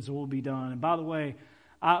implications, and we'll be done. And by the way,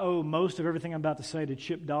 I owe most of everything I'm about to say to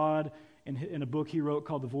Chip Dodd in a book he wrote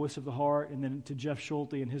called The Voice of the Heart, and then to Jeff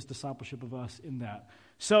Schulte and his discipleship of us in that.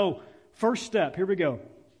 So, first step, here we go.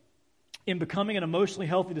 In becoming an emotionally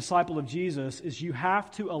healthy disciple of Jesus is you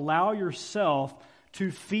have to allow yourself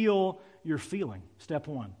to feel your feeling. Step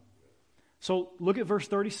 1. So, look at verse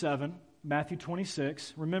 37, Matthew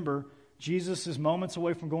 26. Remember, Jesus is moments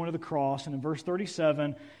away from going to the cross, and in verse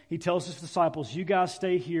 37, he tells his disciples, you guys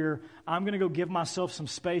stay here. I'm going to go give myself some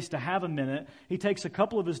space to have a minute. He takes a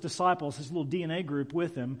couple of his disciples, his little DNA group,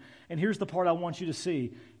 with him, and here's the part I want you to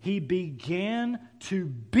see. He began to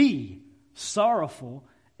be sorrowful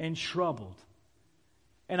and troubled.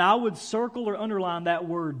 And I would circle or underline that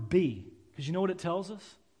word be, because you know what it tells us?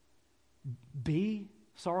 Be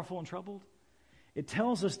sorrowful and troubled. It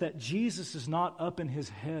tells us that Jesus is not up in his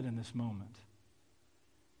head in this moment.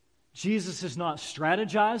 Jesus is not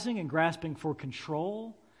strategizing and grasping for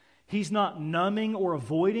control. He's not numbing or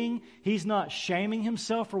avoiding. He's not shaming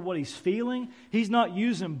himself for what he's feeling. He's not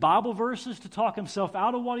using Bible verses to talk himself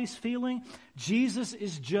out of what he's feeling. Jesus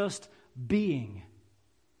is just being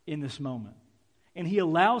in this moment. And he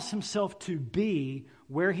allows himself to be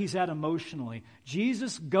where he's at emotionally.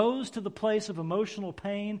 Jesus goes to the place of emotional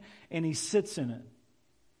pain and he sits in it.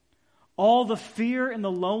 All the fear and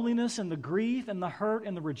the loneliness and the grief and the hurt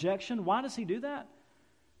and the rejection, why does he do that?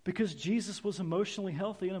 Because Jesus was emotionally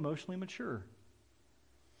healthy and emotionally mature.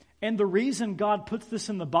 And the reason God puts this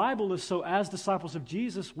in the Bible is so as disciples of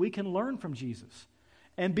Jesus, we can learn from Jesus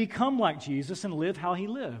and become like Jesus and live how he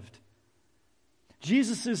lived.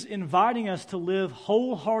 Jesus is inviting us to live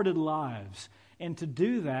wholehearted lives. And to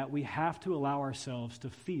do that, we have to allow ourselves to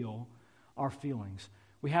feel our feelings.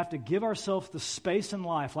 We have to give ourselves the space in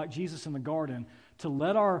life, like Jesus in the garden, to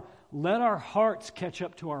let our hearts catch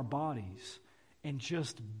up to our bodies and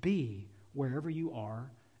just be wherever you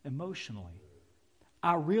are emotionally.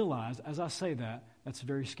 I realize, as I say that, that's a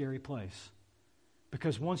very scary place.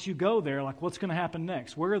 Because once you go there, like, what's going to happen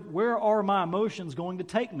next? Where are my emotions going to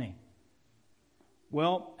take me?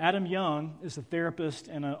 Well, Adam Young is a therapist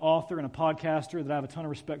and an author and a podcaster that I have a ton of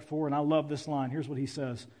respect for, and I love this line. Here's what he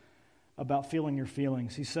says about feeling your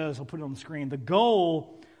feelings. He says, I'll put it on the screen, the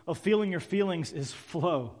goal of feeling your feelings is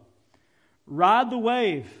flow. Ride the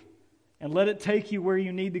wave and let it take you where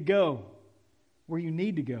you need to go. Where you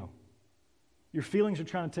need to go. Your feelings are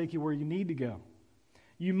trying to take you where you need to go.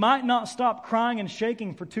 You might not stop crying and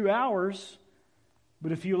shaking for 2 hours,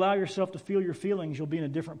 but if you allow yourself to feel your feelings, you'll be in a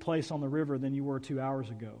different place on the river than you were 2 hours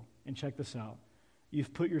ago. And check this out.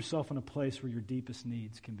 You've put yourself in a place where your deepest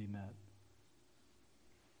needs can be met.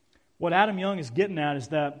 What Adam Young is getting at is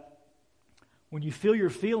that when you feel your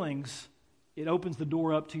feelings, it opens the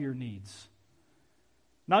door up to your needs.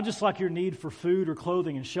 Not just like your need for food or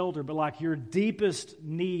clothing and shelter, but like your deepest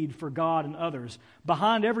need for God and others.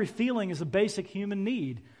 Behind every feeling is a basic human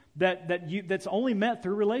need. that's only met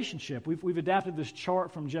through relationship. We've adapted this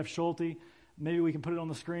chart from Jeff Schulte. Maybe we can put it on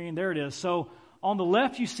the screen. There it is. So on the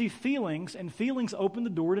left, you see feelings, and feelings open the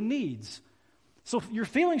door to needs. So your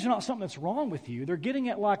feelings are not something that's wrong with you. They're getting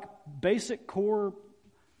at like basic core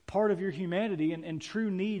part of your humanity and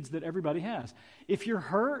true needs that everybody has. If you're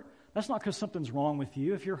hurt, that's not because something's wrong with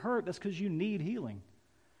you. If you're hurt, that's because you need healing.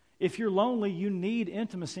 If you're lonely, you need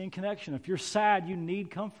intimacy and connection. If you're sad, you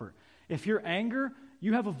need comfort. If you're angry,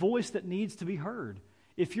 you have a voice that needs to be heard.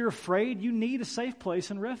 If you're afraid, you need a safe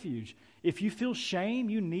place and refuge. If you feel shame,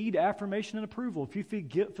 you need affirmation and approval. If you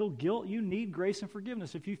feel guilt, you need grace and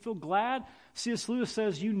forgiveness. If you feel glad, C.S. Lewis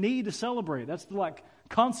says you need to celebrate. That's the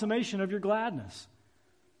consummation of your gladness.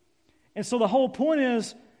 And so the whole point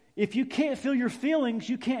is, if you can't feel your feelings,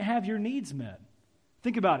 you can't have your needs met.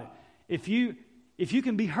 Think about it. If you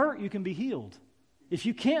can be hurt, you can be healed. If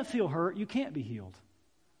you can't feel hurt, you can't be healed.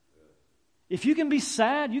 If you can be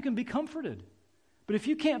sad, you can be comforted. But if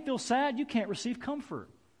you can't feel sad, you can't receive comfort.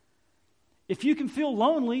 If you can feel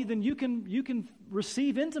lonely, then you can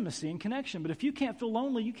receive intimacy and connection. But if you can't feel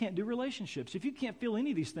lonely, you can't do relationships. If you can't feel any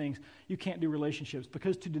of these things, you can't do relationships.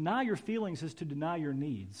 Because to deny your feelings is to deny your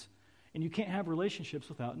needs. And you can't have relationships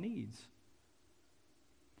without needs.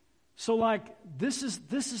 So this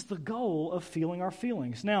is the goal of feeling our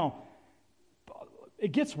feelings. Now,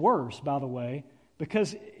 it gets worse, by the way,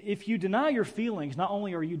 because if you deny your feelings, not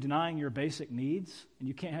only are you denying your basic needs, and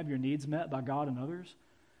you can't have your needs met by God and others,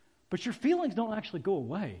 but your feelings don't actually go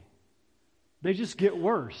away. They just get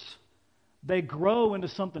worse. They grow into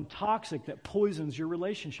something toxic that poisons your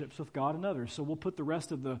relationships with God and others. So we'll put the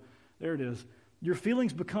rest of there it is. Your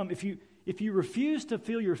feelings become, if you refuse to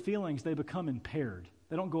feel your feelings, they become impaired.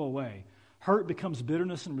 They don't go away. Hurt becomes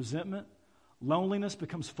bitterness and resentment. Loneliness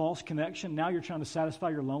becomes false connection. Now you're trying to satisfy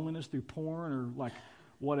your loneliness through porn or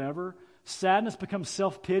whatever. Sadness becomes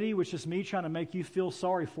self-pity, which is me trying to make you feel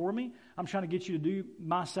sorry for me. I'm trying to get you to do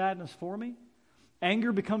my sadness for me.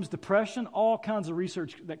 Anger becomes depression. All kinds of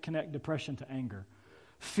research that connect depression to anger.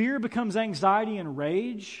 Fear becomes anxiety and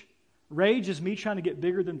rage. Rage is me trying to get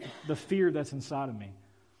bigger than the fear that's inside of me.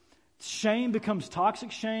 Shame becomes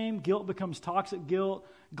toxic shame. Guilt becomes toxic guilt.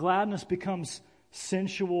 Gladness becomes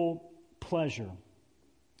sensual pleasure.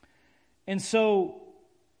 And so,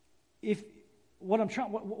 what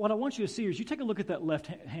I want you to see is you take a look at that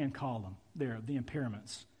left-hand column there, the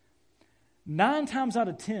impairments. 9 times out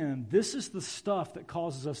of 10, this is the stuff that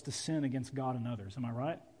causes us to sin against God and others. Am I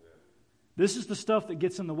right? This is the stuff that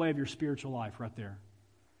gets in the way of your spiritual life right there.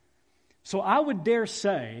 So I would dare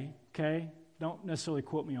say, okay, don't necessarily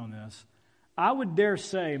quote me on this, I would dare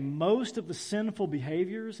say most of the sinful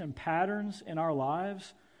behaviors and patterns in our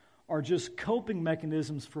lives are just coping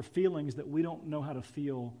mechanisms for feelings that we don't know how to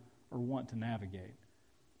feel or want to navigate.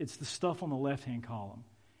 It's the stuff on the left-hand column.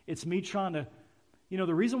 It's me trying to,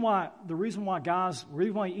 the reason why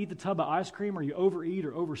you eat the tub of ice cream or you overeat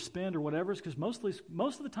or overspend or whatever is because most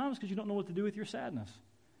of the time it's because you don't know what to do with your sadness.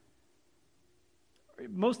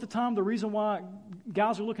 Most of the time, the reason why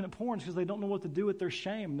guys are looking at porn is because they don't know what to do with their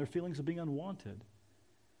shame and their feelings of being unwanted.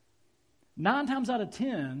 9 times out of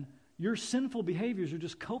 10, your sinful behaviors are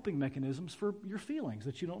just coping mechanisms for your feelings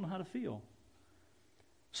that you don't know how to feel.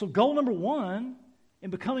 So goal number 1 in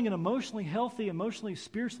becoming an emotionally,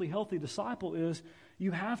 spiritually healthy disciple is you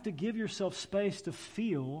have to give yourself space to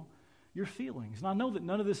feel your feelings. And I know that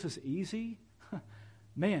none of this is easy.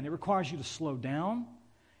 Man, it requires you to slow down.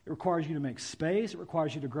 It requires you to make space. It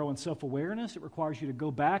requires you to grow in self-awareness. It requires you to go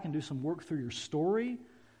back and do some work through your story.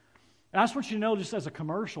 And I just want you to know, just as a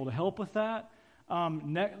commercial, to help with that,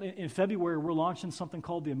 in February, we're launching something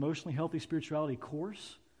called the Emotionally Healthy Spirituality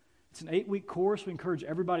Course. It's an 8-week course. We encourage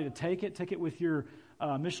everybody to take it. Take it with your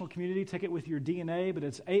missional community. Take it with your DNA. But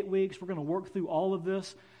it's 8 weeks. We're going to work through all of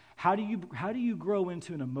this. How do you grow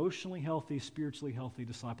into an emotionally healthy, spiritually healthy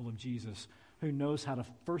disciple of Jesus who knows how to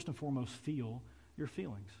first and foremost feel your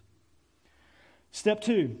feelings? Step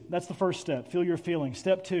 2, that's the first step, feel your feelings.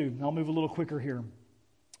 Step 2, I'll move a little quicker here,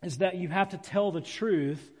 is that you have to tell the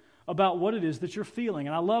truth about what it is that you're feeling.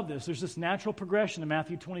 And I love this. There's this natural progression in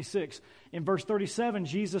Matthew 26. In verse 37,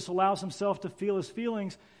 Jesus allows himself to feel his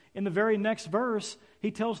feelings. In the very next verse,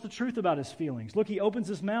 he tells the truth about his feelings. Look, he opens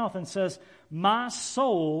his mouth and says, "My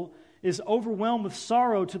soul is overwhelmed with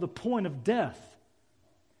sorrow to the point of death."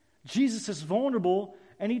 Jesus is vulnerable,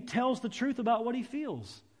 and he tells the truth about what he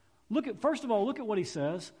feels. First of all, look at what he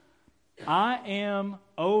says. I am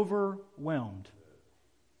overwhelmed.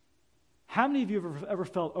 How many of you have ever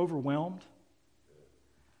felt overwhelmed?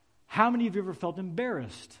 How many of you have ever felt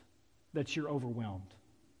embarrassed that you're overwhelmed?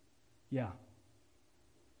 Yeah.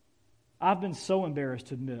 I've been so embarrassed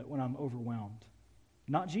to admit when I'm overwhelmed.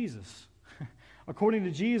 Not Jesus. According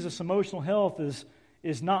to Jesus, emotional health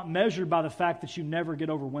is not measured by the fact that you never get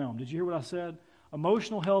overwhelmed. Did you hear what I said?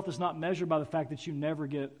 Emotional health is not measured by the fact that you never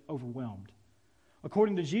get overwhelmed.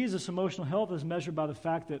 According to Jesus, emotional health is measured by the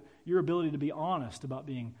fact that your ability to be honest about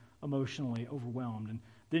being emotionally overwhelmed. And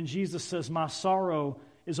then Jesus says, my soul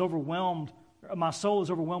is overwhelmed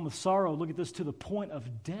with sorrow. Look at this, to the point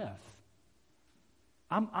of death.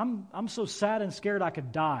 I'm so sad and scared I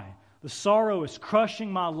could die. The sorrow is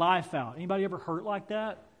crushing my life out. Anybody ever hurt like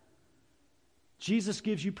that? Jesus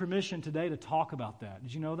gives you permission today to talk about that.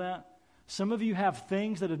 Did you know that? Some of you have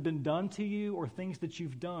things that have been done to you or things that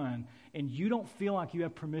you've done, and you don't feel like you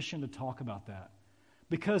have permission to talk about that.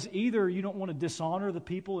 Because either you don't want to dishonor the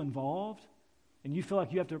people involved, and you feel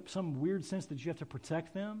like you have to, some weird sense that you have to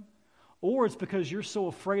protect them, or it's because you're so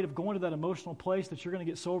afraid of going to that emotional place that you're going to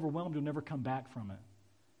get so overwhelmed you'll never come back from it.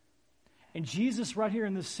 And Jesus right here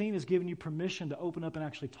in this scene is giving you permission to open up and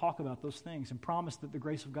actually talk about those things and promise that the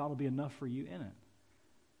grace of God will be enough for you in it.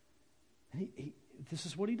 And this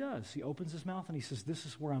is what he does. He opens his mouth and he says, this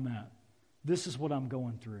is where I'm at. This is what I'm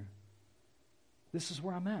going through. This is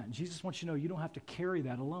where I'm at. And Jesus wants you to know you don't have to carry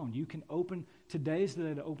that alone. You can today's the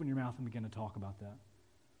day to open your mouth and begin to talk about that.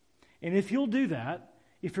 And if you'll do that,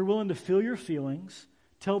 if you're willing to feel your feelings,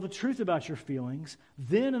 tell the truth about your feelings,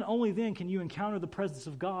 then and only then can you encounter the presence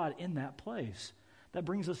of God in that place. That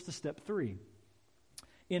brings us to step 3.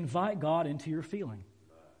 Invite God into your feeling.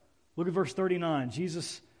 Look at verse 39.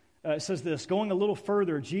 Jesus says this, going a little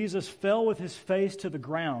further, Jesus fell with his face to the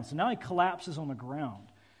ground. So now he collapses on the ground.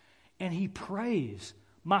 And he prays,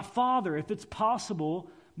 my Father, if it's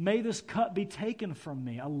possible, may this cup be taken from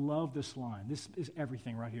me. I love this line. This is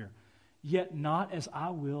everything right here. Yet not as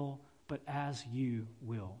I will, but as you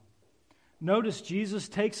will. Notice Jesus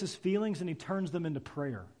takes his feelings and he turns them into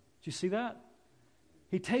prayer. Do you see that?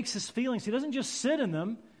 He takes his feelings. He doesn't just sit in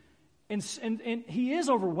them. And he is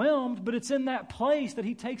overwhelmed, but it's in that place that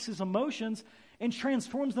he takes his emotions and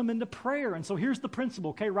transforms them into prayer. And so here's the principle.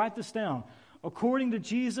 Okay, write this down. According to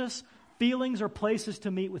Jesus, feelings are places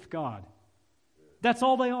to meet with God. That's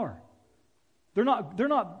all they are. They're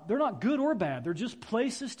not good or bad. They're just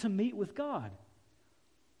places to meet with God.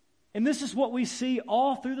 And this is what we see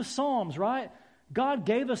all through the Psalms, right? God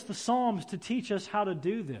gave us the Psalms to teach us how to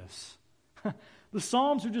do this. The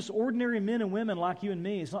Psalms are just ordinary men and women like you and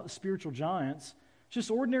me. It's not the spiritual giants. It's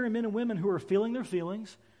just ordinary men and women who are feeling their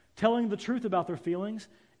feelings, telling the truth about their feelings,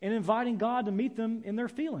 and inviting God to meet them in their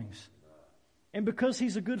feelings. And because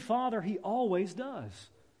He's a good Father, He always does.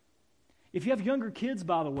 If you have younger kids,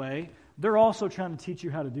 by the way, they're also trying to teach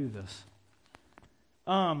you how to do this.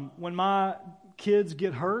 When my kids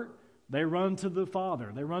get hurt, they run to the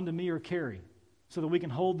Father. They run to me or Carrie so that we can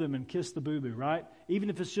hold them and kiss the boo-boo, right? Even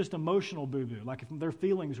if it's just emotional boo-boo, like if their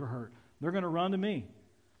feelings were hurt, they're going to run to me.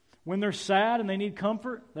 When they're sad and they need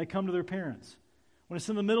comfort, they come to their parents. When it's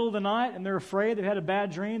in the middle of the night and they're afraid, they've had a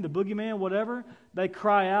bad dream, the boogeyman, whatever, they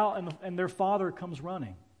cry out and their father comes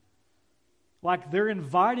running. Like they're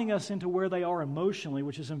inviting us into where they are emotionally,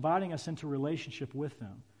 which is inviting us into relationship with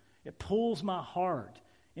them. It pulls my heart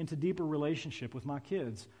into deeper relationship with my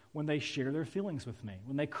kids when they share their feelings with me,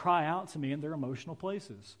 when they cry out to me in their emotional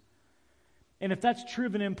places. And if that's true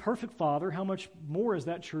of an imperfect father, how much more is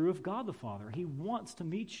that true of God the Father? He wants to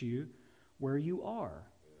meet you where you are.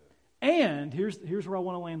 And here's where I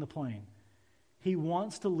want to land the plane. He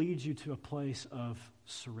wants to lead you to a place of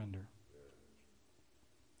surrender.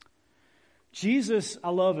 Jesus, I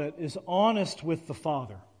love it, is honest with the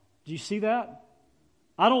Father. Do you see that?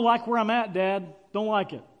 I don't like where I'm at, Dad. Don't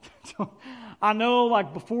like it. I know,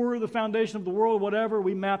 like before the foundation of the world, whatever,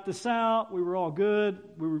 we mapped this out. We were all good.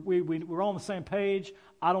 We were all on the same page.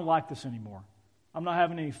 I don't like this anymore. I'm not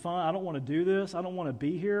having any fun. I don't want to do this. I don't want to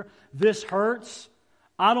be here. This hurts.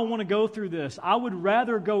 I don't want to go through this. I would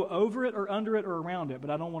rather go over it or under it or around it,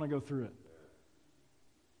 but I don't want to go through it.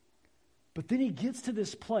 But then he gets to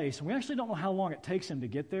this place, and we actually don't know how long it takes him to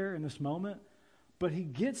get there in this moment, but he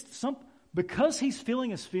gets because he's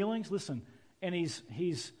feeling his feelings, listen, and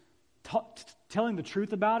he's telling the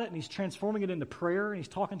truth about it, and he's transforming it into prayer, and he's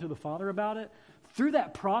talking to the Father about it. Through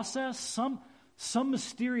that process, some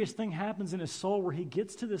mysterious thing happens in his soul where he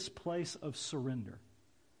gets to this place of surrender,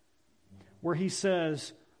 where he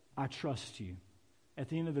says, I trust you. At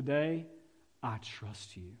the end of the day, I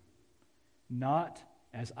trust you. Not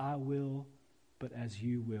as I will, but as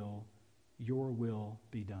you will, your will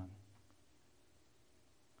be done.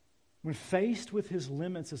 When faced with his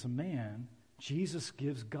limits as a man, Jesus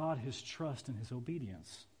gives God his trust and his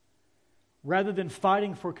obedience. Rather than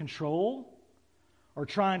fighting for control or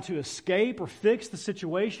trying to escape or fix the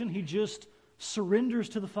situation, he just surrenders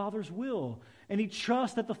to the Father's will. And he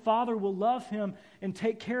trusts that the Father will love him and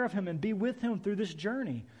take care of him and be with him through this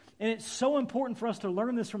journey. And it's so important for us to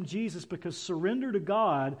learn this from Jesus because surrender to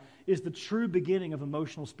God is the true beginning of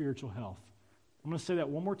emotional spiritual health. I'm going to say that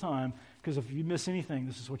one more time because if you miss anything,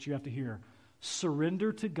 this is what you have to hear.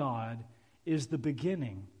 Surrender to God is the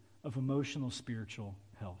beginning of emotional spiritual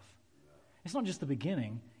health. It's not just the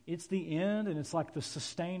beginning, it's the end, and it's like the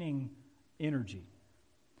sustaining energy.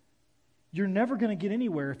 You're never going to get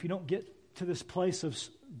anywhere if you don't get to this place of,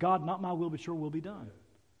 God, not my will, but your will be done.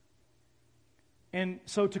 And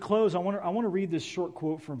so to close, I want to read this short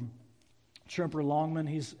quote from Tremper Longman.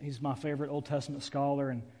 He's my favorite Old Testament scholar,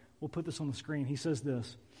 and we'll put this on the screen. He says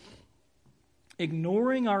this: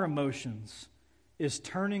 ignoring our emotions is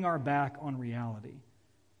turning our back on reality,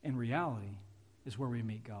 and reality is where we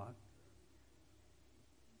meet God.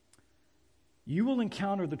 You will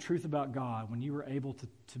encounter the truth about God when you are able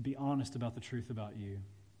to be honest about the truth about you.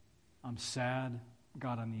 I'm sad,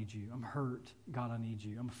 God, I need you. I'm hurt, God, I need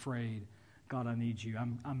you. I'm afraid, God, I need you.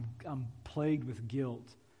 I'm plagued with guilt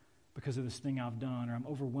because of this thing I've done, or I'm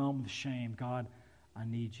overwhelmed with shame. God, I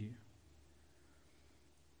need you.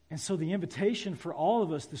 And so the invitation for all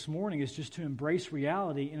of us this morning is just to embrace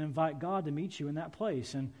reality and invite God to meet you in that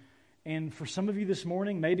place. And for some of you this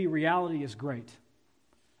morning, maybe reality is great.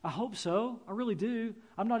 I hope so. I really do.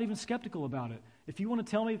 I'm not even skeptical about it. If you want to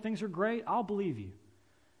tell me things are great, I'll believe you.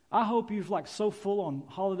 I hope you're like so full on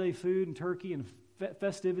holiday food and turkey and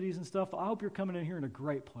festivities and stuff. I hope you're coming in here in a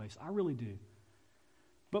great place. I really do.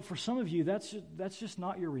 But for some of you, that's just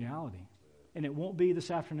not your reality. And it won't be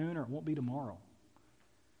this afternoon or it won't be tomorrow.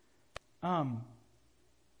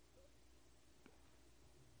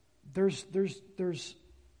 There's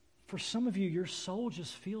for some of you, your soul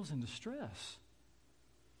just feels in distress.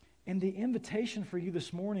 And the invitation for you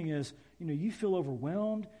this morning is, you feel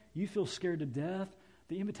overwhelmed, you feel scared to death.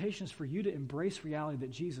 The invitation is for you to embrace reality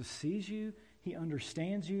that Jesus sees you, He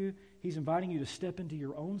understands you, He's inviting you to step into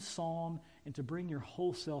your own psalm and to bring your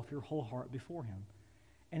whole self, your whole heart before Him.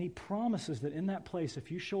 And He promises that in that place,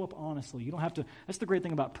 if you show up honestly, you don't have to, that's the great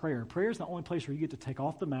thing about prayer. Prayer is the only place where you get to take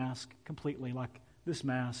off the mask completely, like this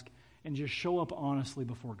mask, and just show up honestly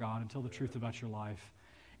before God and tell the truth about your life.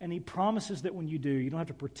 And He promises that when you do, you don't have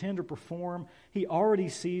to pretend or perform. He already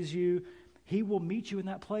sees you. He will meet you in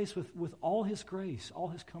that place with all His grace, all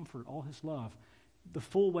His comfort, all His love, the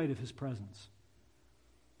full weight of His presence.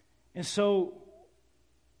 And so,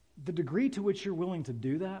 the degree to which you're willing to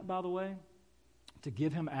do that, by the way, to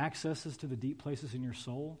give Him accesses to the deep places in your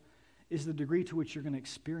soul, is the degree to which you're going to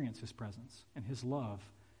experience His presence and His love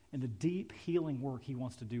and the deep healing work He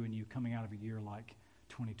wants to do in you coming out of a year like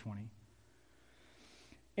 2020.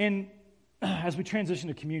 And as we transition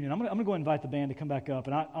to communion, I'm going to go invite the band to come back up,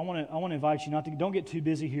 and I want to invite you don't get too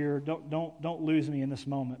busy here. Don't lose me in this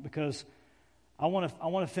moment, because I want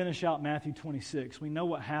to finish out Matthew 26. We know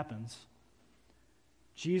what happens.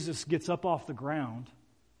 Jesus gets up off the ground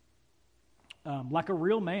like a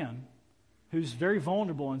real man who's very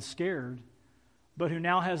vulnerable and scared, but who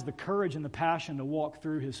now has the courage and the passion to walk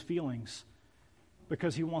through his feelings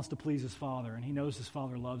because he wants to please his Father, and he knows his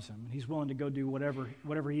Father loves him. And he's willing to go do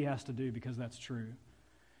whatever he has to do because that's true.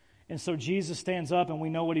 And so Jesus stands up, and we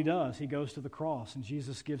know what he does. He goes to the cross, and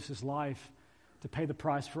Jesus gives his life to pay the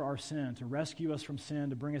price for our sin, to rescue us from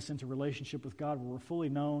sin, to bring us into relationship with God where we're fully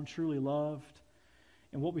known, truly loved.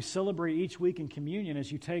 And what we celebrate each week in communion is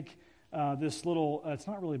you take this little, it's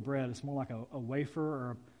not really bread, it's more like a wafer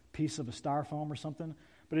or a piece of a styrofoam or something.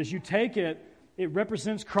 But as you take it, it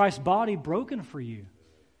represents Christ's body broken for you.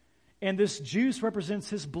 And this juice represents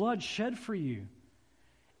His blood shed for you.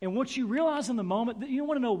 And what you realize in the moment, you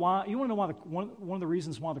want to know why? You want to know why one of the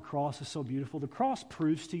reasons why the cross is so beautiful? The cross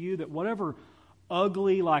proves to you that whatever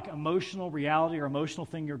ugly, like emotional reality or emotional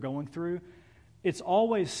thing you're going through, it's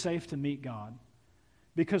always safe to meet God.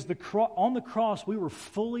 Because on the cross, we were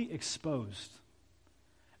fully exposed.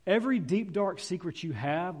 Every deep, dark secret you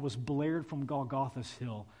have was blared from Golgotha's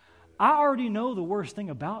hill. I already know the worst thing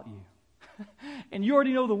about you. And you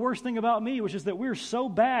already know the worst thing about me, which is that we're so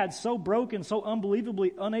bad, so broken, so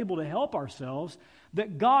unbelievably unable to help ourselves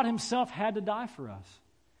that God Himself had to die for us.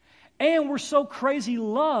 And we're so crazy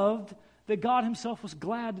loved that God Himself was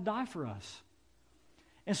glad to die for us.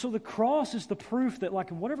 And so the cross is the proof that, like,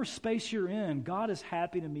 in whatever space you're in, God is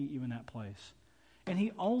happy to meet you in that place. And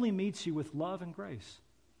He only meets you with love and grace.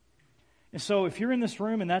 And so if you're in this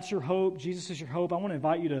room and that's your hope, Jesus is your hope, I want to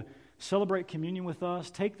invite you to celebrate communion with us.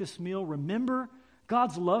 Take this meal. Remember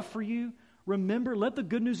God's love for you. Remember, let the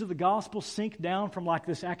good news of the gospel sink down from like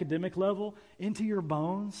this academic level into your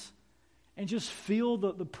bones, and just feel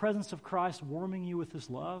the presence of Christ warming you with His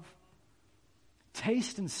love.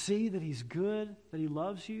 taste and see that He's good, that He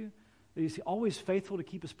loves you, that He's always faithful to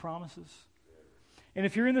keep His promises. And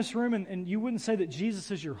if you're in this room and you wouldn't say that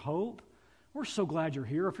Jesus is your hope, we're so glad you're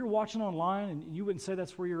here. If you're watching online and you wouldn't say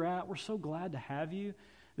that's where you're at, we're so glad to have you.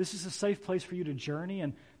 This is a safe place for you to journey,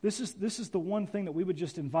 and this is the one thing that we would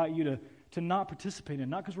just invite you to not participate in,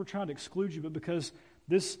 not because we're trying to exclude you, but because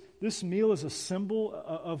this meal is a symbol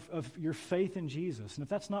of your faith in Jesus. And if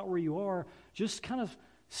that's not where you are, just kind of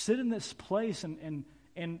sit in this place and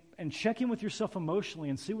check in with yourself emotionally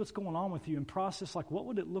and see what's going on with you and process, like, what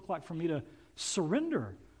would it look like for me to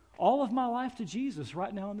surrender all of my life to Jesus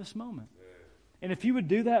right now in this moment? And if you would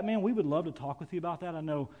do that, man, we would love to talk with you about that. I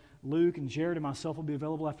know Luke and Jared and myself will be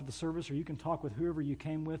available after the service, or you can talk with whoever you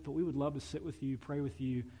came with, but we would love to sit with you, pray with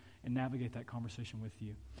you, and navigate that conversation with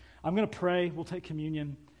you. I'm going to pray, we'll take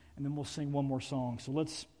communion, and then we'll sing one more song. So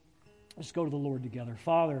let's go to the Lord together.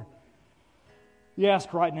 Father, we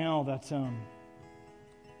ask right now that,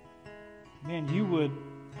 man, you would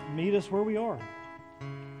meet us where we are.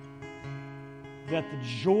 That the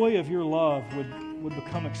joy of your love would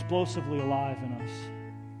become explosively alive in us.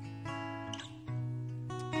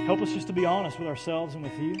 Help us just to be honest with ourselves and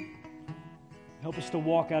with you. Help us to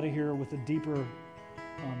walk out of here with a deeper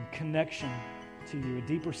connection to you, a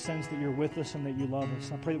deeper sense that you're with us and that you love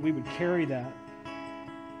us. I pray that we would carry that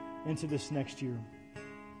into this next year.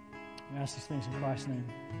 I ask these things in Christ's name.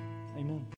 Amen.